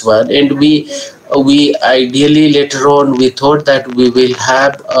made this one, and we ideally later on we thought that we will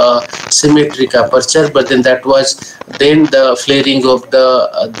have a symmetric aperture, but then that was then the flaring of the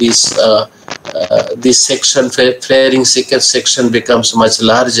this section, flaring section becomes much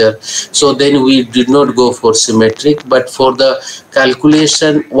larger, so then we did not go for symmetric. But for the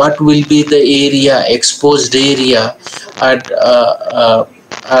calculation, what will be the area, exposed area at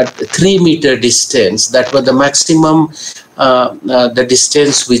 3 meter distance, that was the maximum the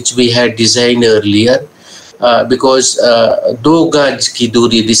distance which we had designed earlier, because 2 gaj ki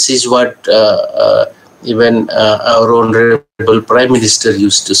duri, this is what even our honorable Prime Minister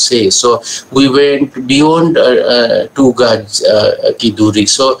used to say. So we went beyond 2 gaj ki duri.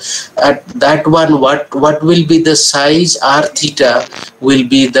 So at that one, what will be the size? R theta will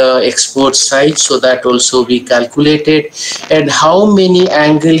be the export size, so that also we calculated. And how many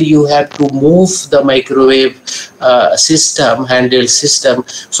angle you have to move the microwave system, handheld system,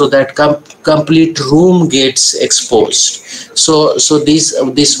 so that complete room gets exposed. So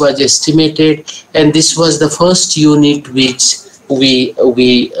this was estimated, and this was the first unit which we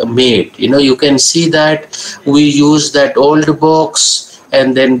made. You know, you can see that we used that old box,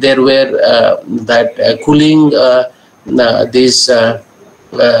 and then there were that cooling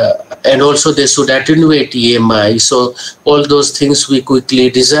and also they should attenuate EMI. So all those things we quickly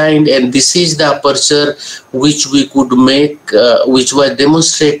designed, and this is the aperture which we could make, which was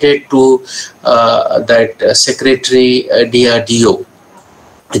demonstrated to that Secretary DRDO,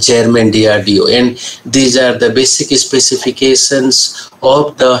 Chairman DRDO, and these are the basic specifications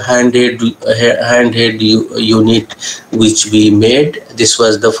of the handheld unit which we made. This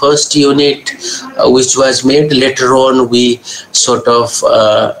was the first unit which was made. Later on, we sort of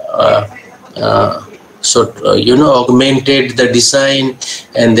augmented the design,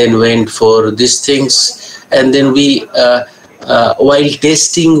 and then went for these things. And then we while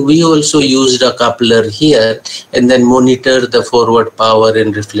testing, we also used a coupler here, and then monitor the forward power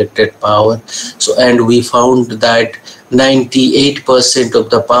and reflected power. So, and we found that 98% of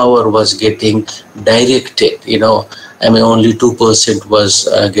the power was getting directed. You know, I mean, only 2% was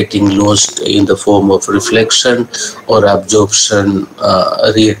getting lost in the form of reflection or absorption,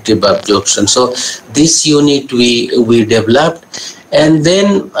 reactive absorption. So this unit we developed. And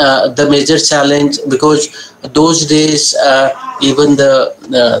then the major challenge, because those days even the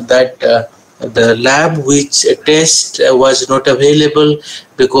lab which test was not available,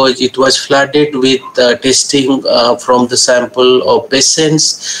 because it was flooded with testing from the sample of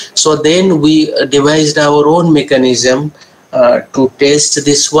patients. So then we devised our own mechanism to test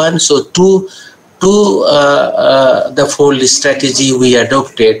this one. So the fold strategy we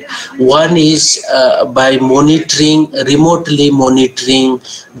adopted. One is by remotely monitoring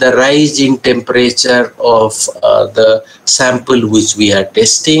the rise in temperature of the sample which we are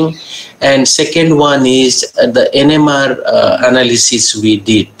testing. And second one is the NMR analysis we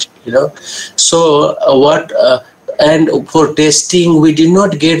did, you know. So and for testing, we did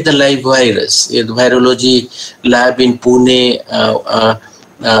not get the live virus. In the virology lab in Pune,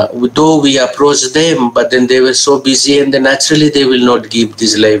 though we approached them, but then they were so busy, and then naturally they will not give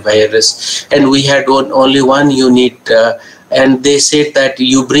this live virus. And we had only one unit, and they said that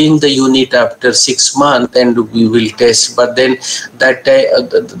you bring the unit after 6 months and we will test. But then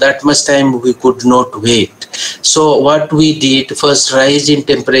that much time we could not wait. So what we did, first rise in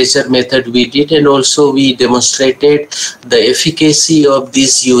temperature method we did, and also we demonstrated the efficacy of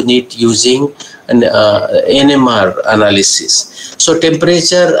this unit using an NMR analysis. So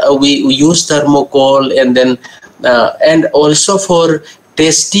temperature, we use thermocol, and then and also for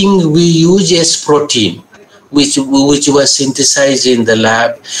testing we use S protein, which was synthesized in the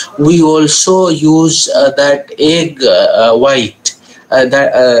lab. We also use that egg white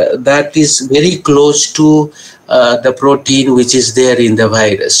that is very close to the protein which is there in the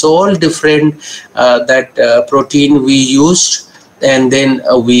virus. So all different that protein we used, and then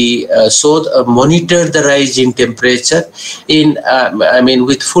we monitor the rise in temperature in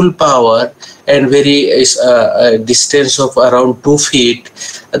with full power and very distance of around 2 feet.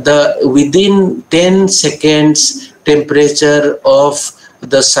 Within 10 seconds temperature of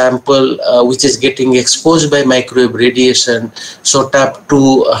the sample which is getting exposed by microwave radiation shot up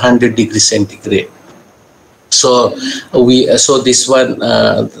to 100 degrees centigrade. So this one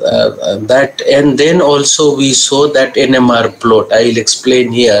that, and then also we saw that NMR plot. I will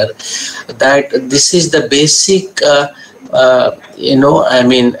explain here that this is the basic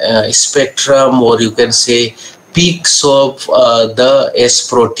spectrum, or you can say peaks of the S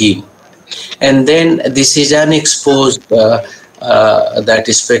protein, and then this is unexposed that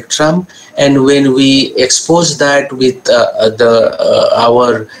spectrum, and when we expose that with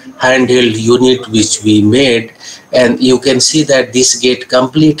our handheld unit which we made, and you can see that this get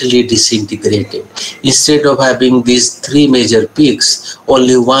completely disintegrated. Instead of having these three major peaks,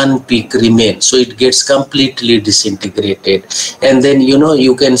 only one peak remains, so it gets completely disintegrated, and then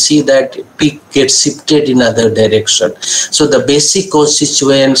you can see that peak gets shifted in other direction. So the basic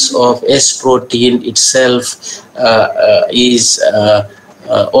constituents of S protein itself is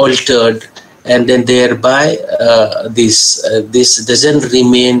altered, and then thereby this doesn't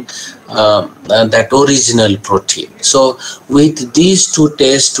remain that original protein. So with these two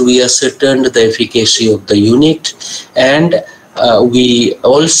tests, we ascertained the efficacy of the unit, and we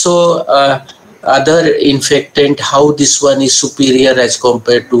also other infectant, how this one is superior as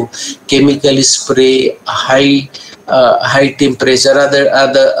compared to chemical spray, high temperature,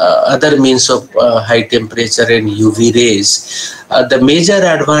 other means of high temperature and UV rays. The major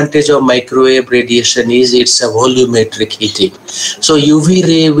advantage of microwave radiation is it's a volumetric heating. So UV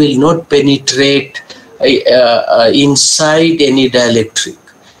ray will not penetrate inside any dielectric,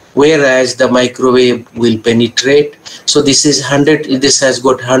 whereas the microwave will penetrate. So this is this has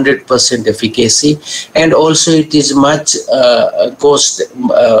got 100% efficacy, and also it is much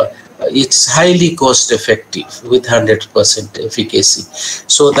it's highly cost effective with 100% efficacy.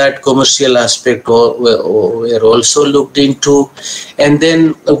 So that commercial aspect were also looked into, and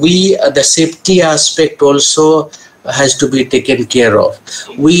then the safety aspect also has to be taken care of.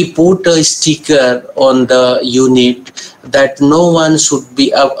 We put a sticker on the unit that no one should be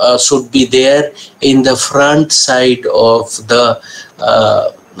there in the front side of the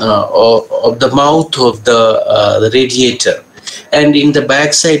mouth of the radiator. And in the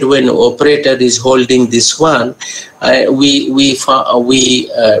back side, when operator is holding this one, we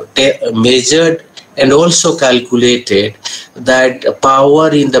measured and also calculated that power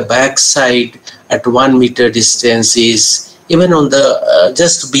in the back side at 1 meter distance is, even on the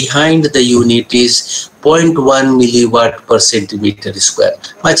just behind the unit, is 0.1 milliwatt per centimeter square,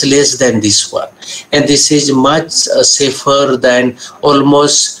 much less than this one. And this is much safer than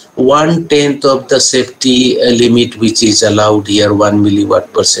almost 1/10 of the safety limit which is allowed here, 1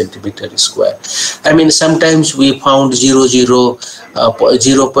 milliwatt per centimeter square. I mean, sometimes we found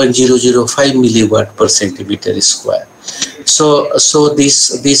 0.005 milliwatt per centimeter square. So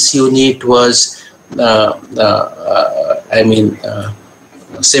this unit was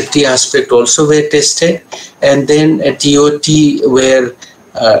safety aspect also were tested, and then a TOT were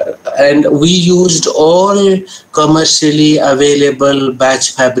and we used all commercially available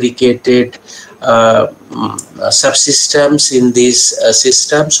batch fabricated subsystems in this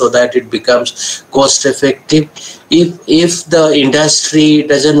system, so that it becomes cost effective. If the industry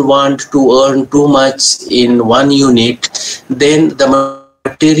doesn't want to earn too much in one unit, then the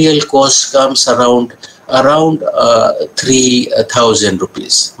material cost comes around 3,000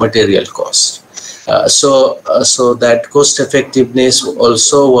 rupees material cost. So that cost effectiveness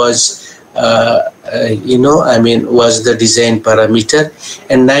also was was the design parameter,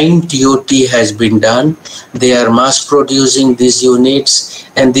 and 9 TOT has been done. They are mass producing these units,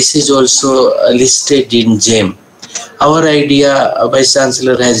 and this is also listed in GEM. Our idea, Vice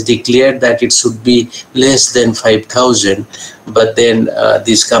Chancellor has declared that it should be less than 5,000, but then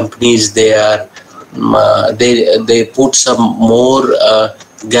these companies, they put some more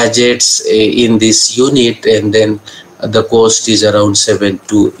gadgets in this unit, and then the cost is around 7,000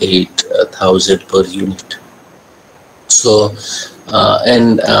 to 8,000 per unit. So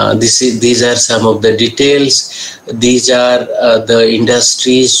these are some of the details. These are the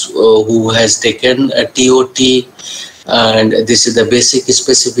industries who has taken a TOT, and this is the basic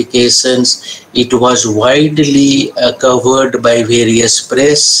specifications. It was widely covered by various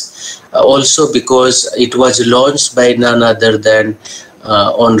press, also because it was launched by none other than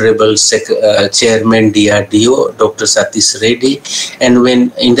Honorable Chairman DRDO, Dr. Satish Reddy. And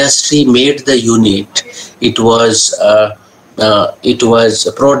when industry made the unit, a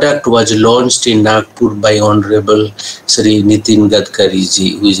product was launched in Nagpur by Honorable Sri Nitin Gadkari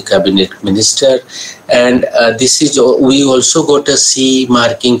ji, who is Cabinet Minister. And we also got a C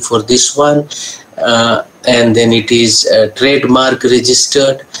marking for this one. and then it is trademark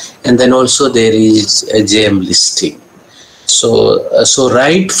registered, and then also there is a GM listing. So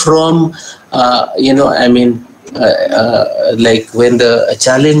right from like when the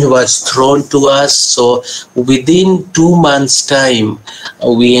challenge was thrown to us, so within 2 months' time,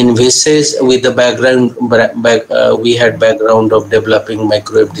 we envisaged with the background. We had background of developing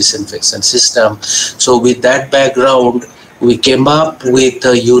microwave disinfection system. So with that background, we came up with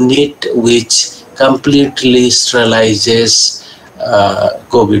a unit which completely sterilizes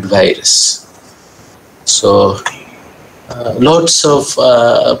COVID virus. So lots of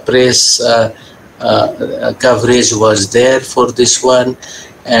press coverage was there for this one,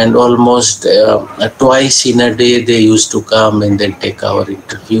 and almost twice in a day they used to come and then take our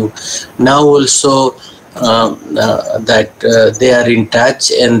interview. Now also that they are in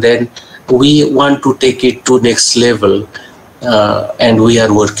touch, and then we want to take it to next level, and we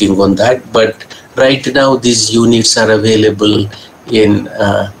are working on that. But right now these units are available in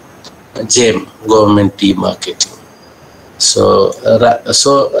GEM, government e-marketing. So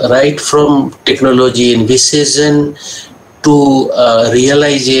right from technology envisagement to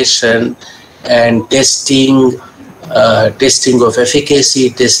realization and testing of efficacy,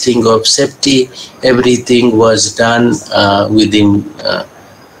 testing of safety, everything was done within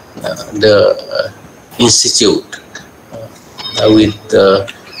the institute with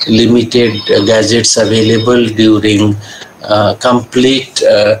limited gadgets available during complete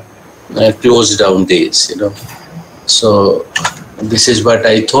closed down days, So this is what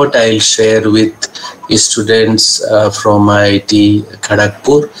I thought I'll share with students from IIT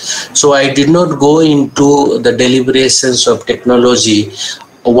Kharagpur. So I did not go into the deliberations of technology.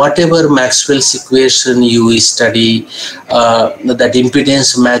 Whatever Maxwell's equation you study, that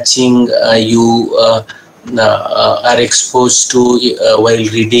impedance matching you are exposed to while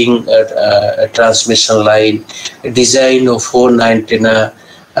reading a transmission line, design of phone antenna,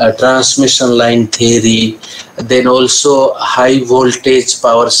 transmission line theory, then also high voltage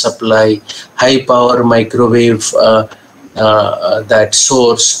power supply, high power microwave that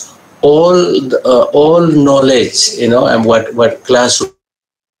source, all knowledge, and what class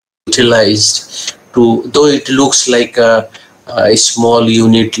utilized to, though it looks like a small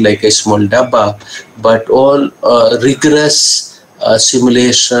unit, like a small dabba, but all rigorous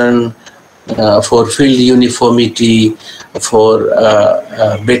simulation for field uniformity, for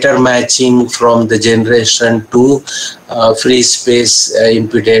better matching from the generation to free space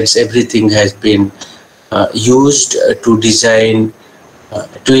impedance, everything has been used to design,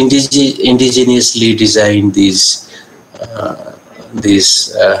 to indigenously design these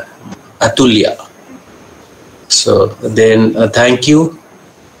ATULYA. So then, thank you.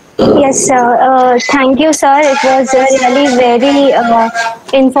 Yes, sir. Thank you, sir. It was a really very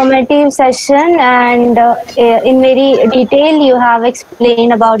informative session, and in very detail you have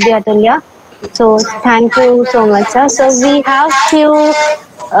explained about the ATULYA. So thank you so much, sir. So we have few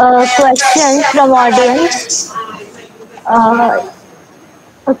questions from audience.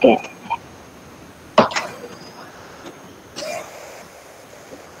 Okay.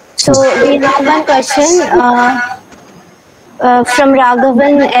 So we have one question from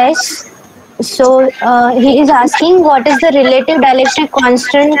Raghavan S. So he is asking, what is the relative dielectric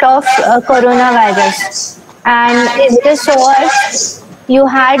constant of coronavirus? And is the source you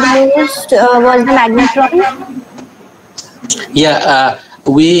had used was the magnetron? Yeah,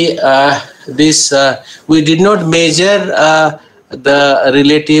 we did not measure the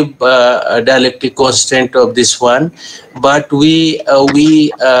relative dielectric constant of this one, but we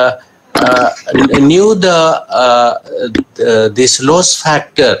knew this loss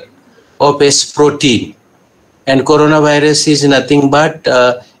factor of S protein, and coronavirus is nothing but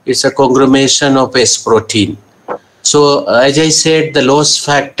it's a conglomeration of S protein. So as I said, the loss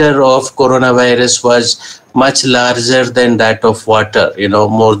factor of coronavirus was much larger than that of water,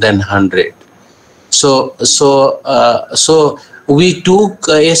 more than 100. So we took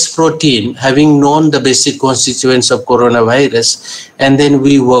S protein, having known the basic constituents of coronavirus, and then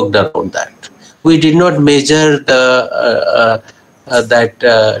we worked around that. We did not measure that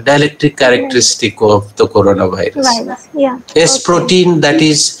dielectric characteristic of the coronavirus. Yeah. S protein, that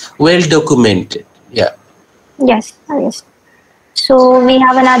is well documented. Yeah. Yes. Yes. So we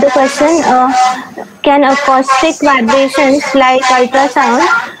have another question. Can acoustic vibrations like ultrasound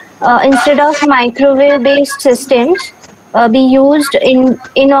instead of microwave-based systems be used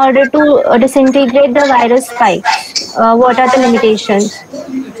in order to disintegrate the virus spikes? What are the limitations?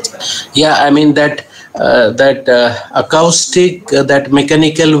 Yeah, I mean that acoustic, that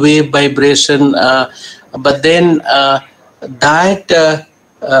mechanical wave vibration, but then that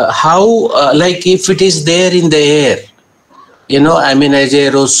how, like if it is there in the air, I mean, as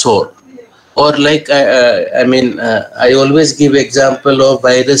aerosol, or like, I always give example of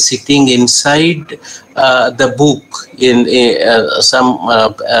virus sitting inside the book, in some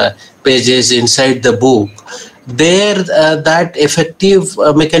pages inside the book. There, that effective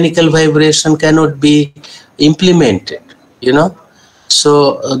mechanical vibration cannot be implemented,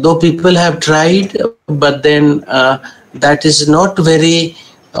 So, though people have tried, but then that is not very,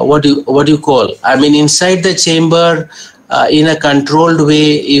 what do you call? I mean, inside the chamber, in a controlled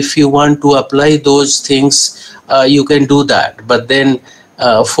way, if you want to apply those things, you can do that. But then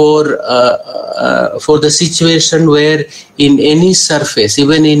for the situation where in any surface,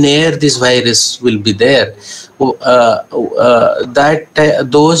 even in air, this virus will be there,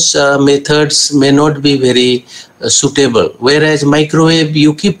 those methods may not be very suitable. Whereas microwave,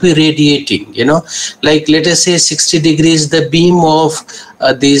 you keep irradiating, like let us say 60 degrees the beam of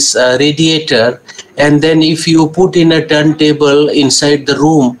this radiator, and then if you put in a turntable inside the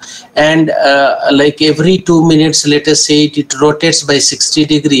room, and like every 2 minutes, let us say it rotates by 60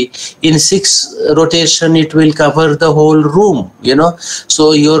 degree, in 6 rotation it will cover the whole room,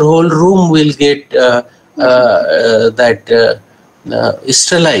 so your whole room will get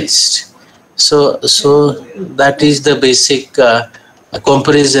sterilized. So that is the basic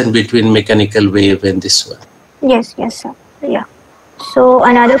comparison between mechanical wave and this one. Yes, sir. Yeah. So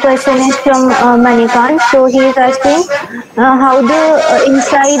another question is from Manikant. So he is asking how the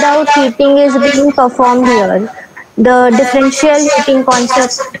inside-out heating is being performed here, the differential heating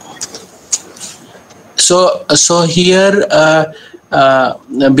concept. So here,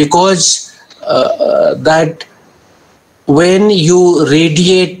 because that when you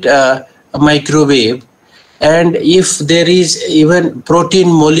radiate a microwave, and if there is even protein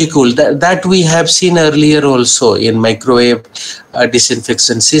molecule, that we have seen earlier also in microwave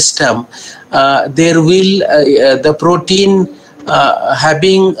disinfection system, there will the protein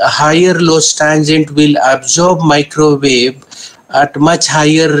having a higher loss tangent will absorb microwave at much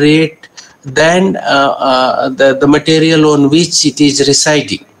higher rate than the material on which it is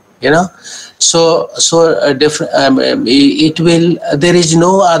residing, So it will. There is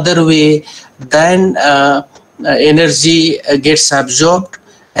no other way than energy gets absorbed,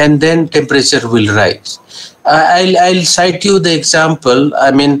 and then temperature will rise. I'll cite you the example. I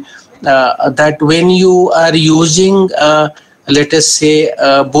mean that when you are using, let us say,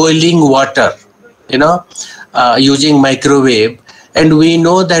 boiling water, using microwave, and we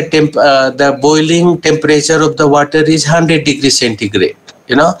know that the boiling temperature of the water is 100 degrees centigrade.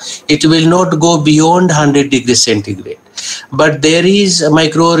 It will not go beyond 100 degrees centigrade. But there is a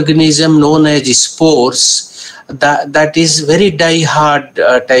microorganism known as spores that is very die-hard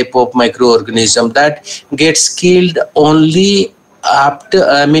type of microorganism that gets killed only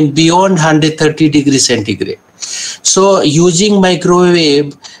beyond 130 degrees centigrade. So using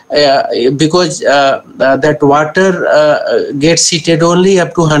microwave, because that water gets heated only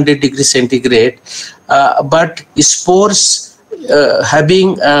up to 100 degrees centigrade, but spores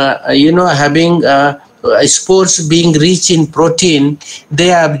having spores being rich in protein,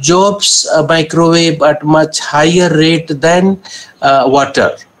 they absorbs microwave at much higher rate than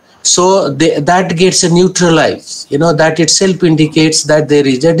water. So that gets neutralized. That itself indicates that there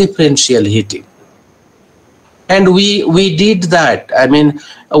is a differential heating. And we did that. I mean,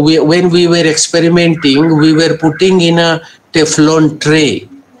 when we were experimenting, we were putting in a Teflon tray.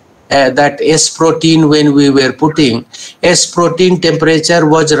 That S protein, when we were putting, S protein temperature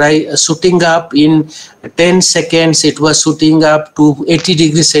was shooting up in 10 seconds. It was shooting up to 80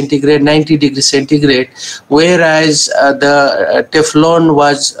 degrees centigrade, 90 degrees centigrade, whereas the Teflon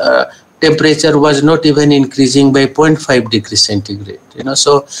was temperature was not even increasing by 0.5 degrees centigrade.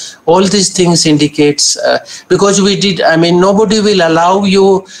 So all these things indicates because we did. I mean, nobody will allow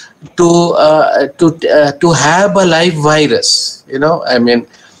you to have a live virus. I mean.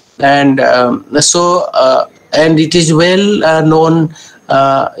 And and it is well known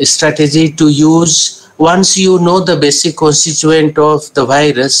strategy to use, once you know the basic constituent of the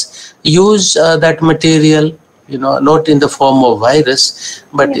virus, use that material, not in the form of virus,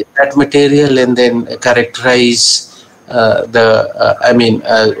 but that material, and then characterize ascertain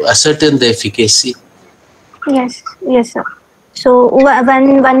the efficacy. Yes, sir. So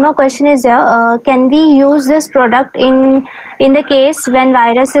one more question is there. Can we use this product in the case when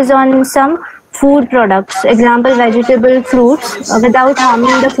virus is on some food products, example vegetable, fruits, without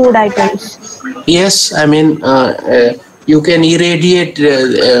harming the food items? Yes, I mean you can irradiate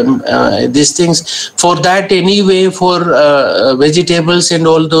these things. For that anyway, for vegetables and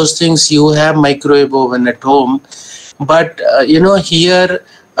all those things, you have microwave oven at home. but here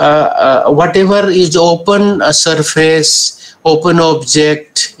whatever is open surface, open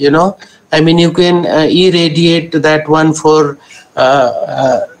object, I mean, you can irradiate that one for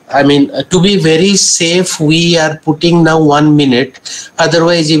to be very safe, we are putting now 1 minute.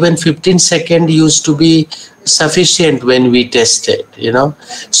 Otherwise, even 15 seconds used to be sufficient when we tested,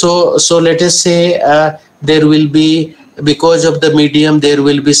 So let us say there will be, because of the medium, there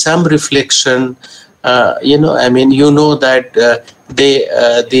will be some reflection. That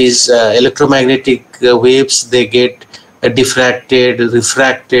these electromagnetic waves, they get diffracted,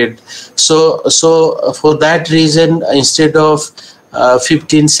 refracted. So for that reason, instead of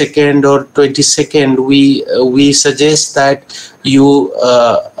 15 second or 20 second, we suggest that you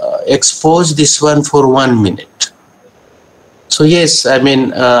expose this one for 1 minute. So yes, I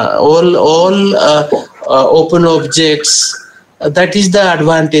mean, all open objects, that is the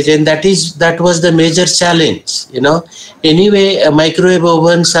advantage, and that was the major challenge. Anyway, microwave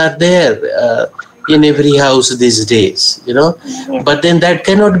ovens are there in every house these days, but then that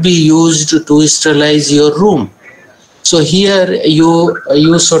cannot be used to sterilize your room. So here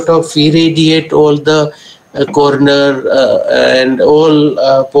you sort of irradiate all the corner and all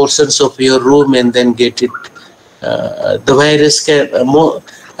portions of your room, and then get it. The virus can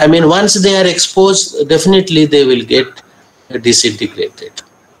once they are exposed, definitely they will get disintegrated.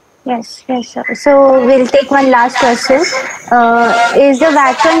 Yes, sir. So we'll take one last question. Is the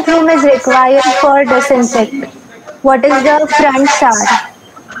vacuum room is required for disinfect? What is the front SAR?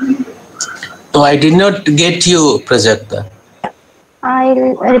 No, I did not get you, Prajakta.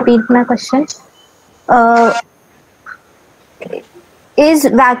 I'll repeat my question. Is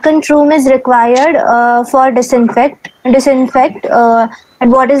vacant room is required for disinfect, and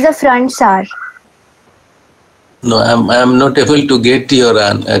what is the front SAR? No, I'm not able to get your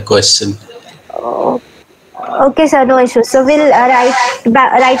question. Okay, sir, no issue. So we'll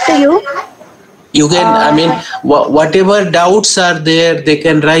write to you. You can, whatever doubts are there, they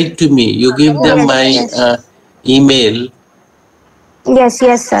can write to me. You give them my email. Yes,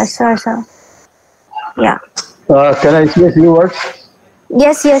 sir. Yeah. Can I say a few words?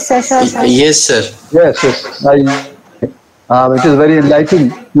 Yes, sir. Sure. Yes, sir. Yes. It is very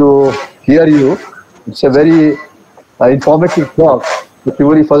enlightening to hear you. It's a very informative talk,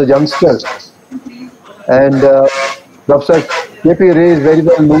 particularly for the youngsters. And Professor K.P. Ray is very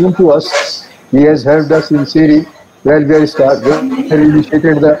well known to us. He has helped us in Siri while we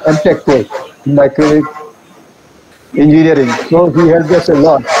initiated the MTech course in microwave engineering. So he helped us a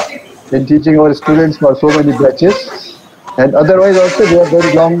lot in teaching our students for so many batches. And otherwise also we have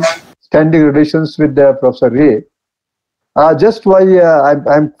very long standing relations with Professor Ray. Just why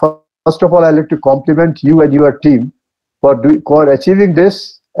I'm first of all, I'd like to compliment you and your team for achieving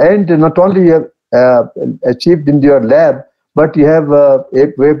this, and not only you have achieved in your lab, but you have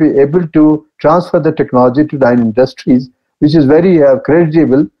been able to transfer the technology to 9 industries, which is very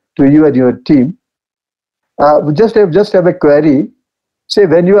creditable to you and your team. We just have a query. Say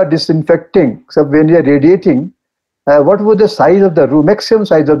when you are disinfecting, so when you are radiating, what was the size of the room, maximum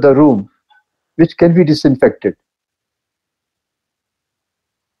size of the room, which can be disinfected?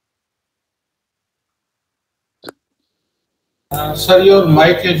 Sir, your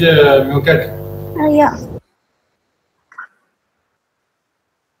mic is muted. Yeah.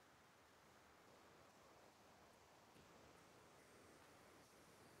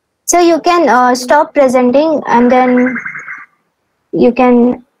 So you can stop presenting and then you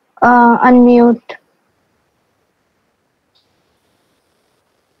can unmute.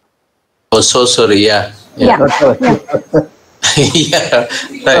 Oh, so sorry. Yeah. Yeah. Yeah.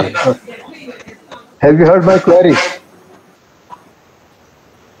 Right. Have you heard my query?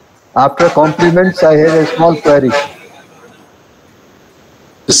 After compliments, I had a small query.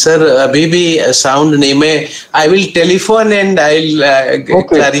 Sir, abhi bhi sound nahi mein. I will telephone and I'll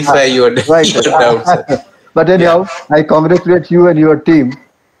clarify your doubts. But anyhow, I congratulate you and your team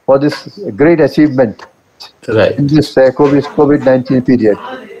for this great achievement in this COVID-19 period.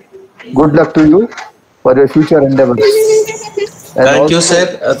 Good luck to you for your future endeavors. Thank you,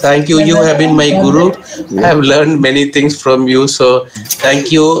 sir. Thank you. You have been my guru. I have learned many things from you. So thank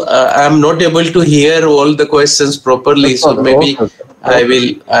you. I'm not able to hear all the questions properly. So maybe I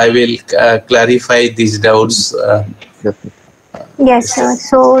will clarify these doubts. Yes, sir.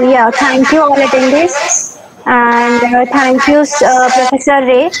 So yeah, thank you all attendees, and thank you, Professor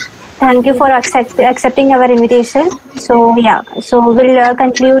Ray. Thank you for accepting our invitation. So yeah, so we'll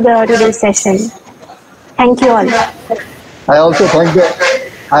conclude today's session. Thank you all. I also thank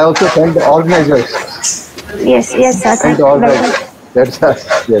the organizers. Yes, sir. Thank the organizers. That's us.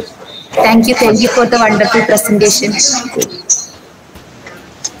 Yes. Thank you for the wonderful presentation.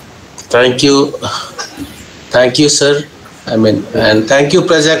 Thank you, sir. And thank you,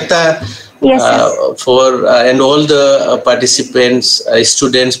 Prajakta, Yes, for and all the participants,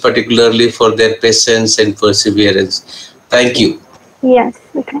 students particularly, for their patience and perseverance. Thank you. yes.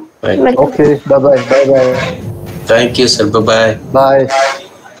 Okay. Right. Okay, bye-bye, bye-bye. Thank you, sir. Bye-bye. Bye.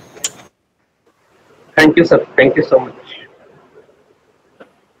 Thank you, sir. Thank you so much.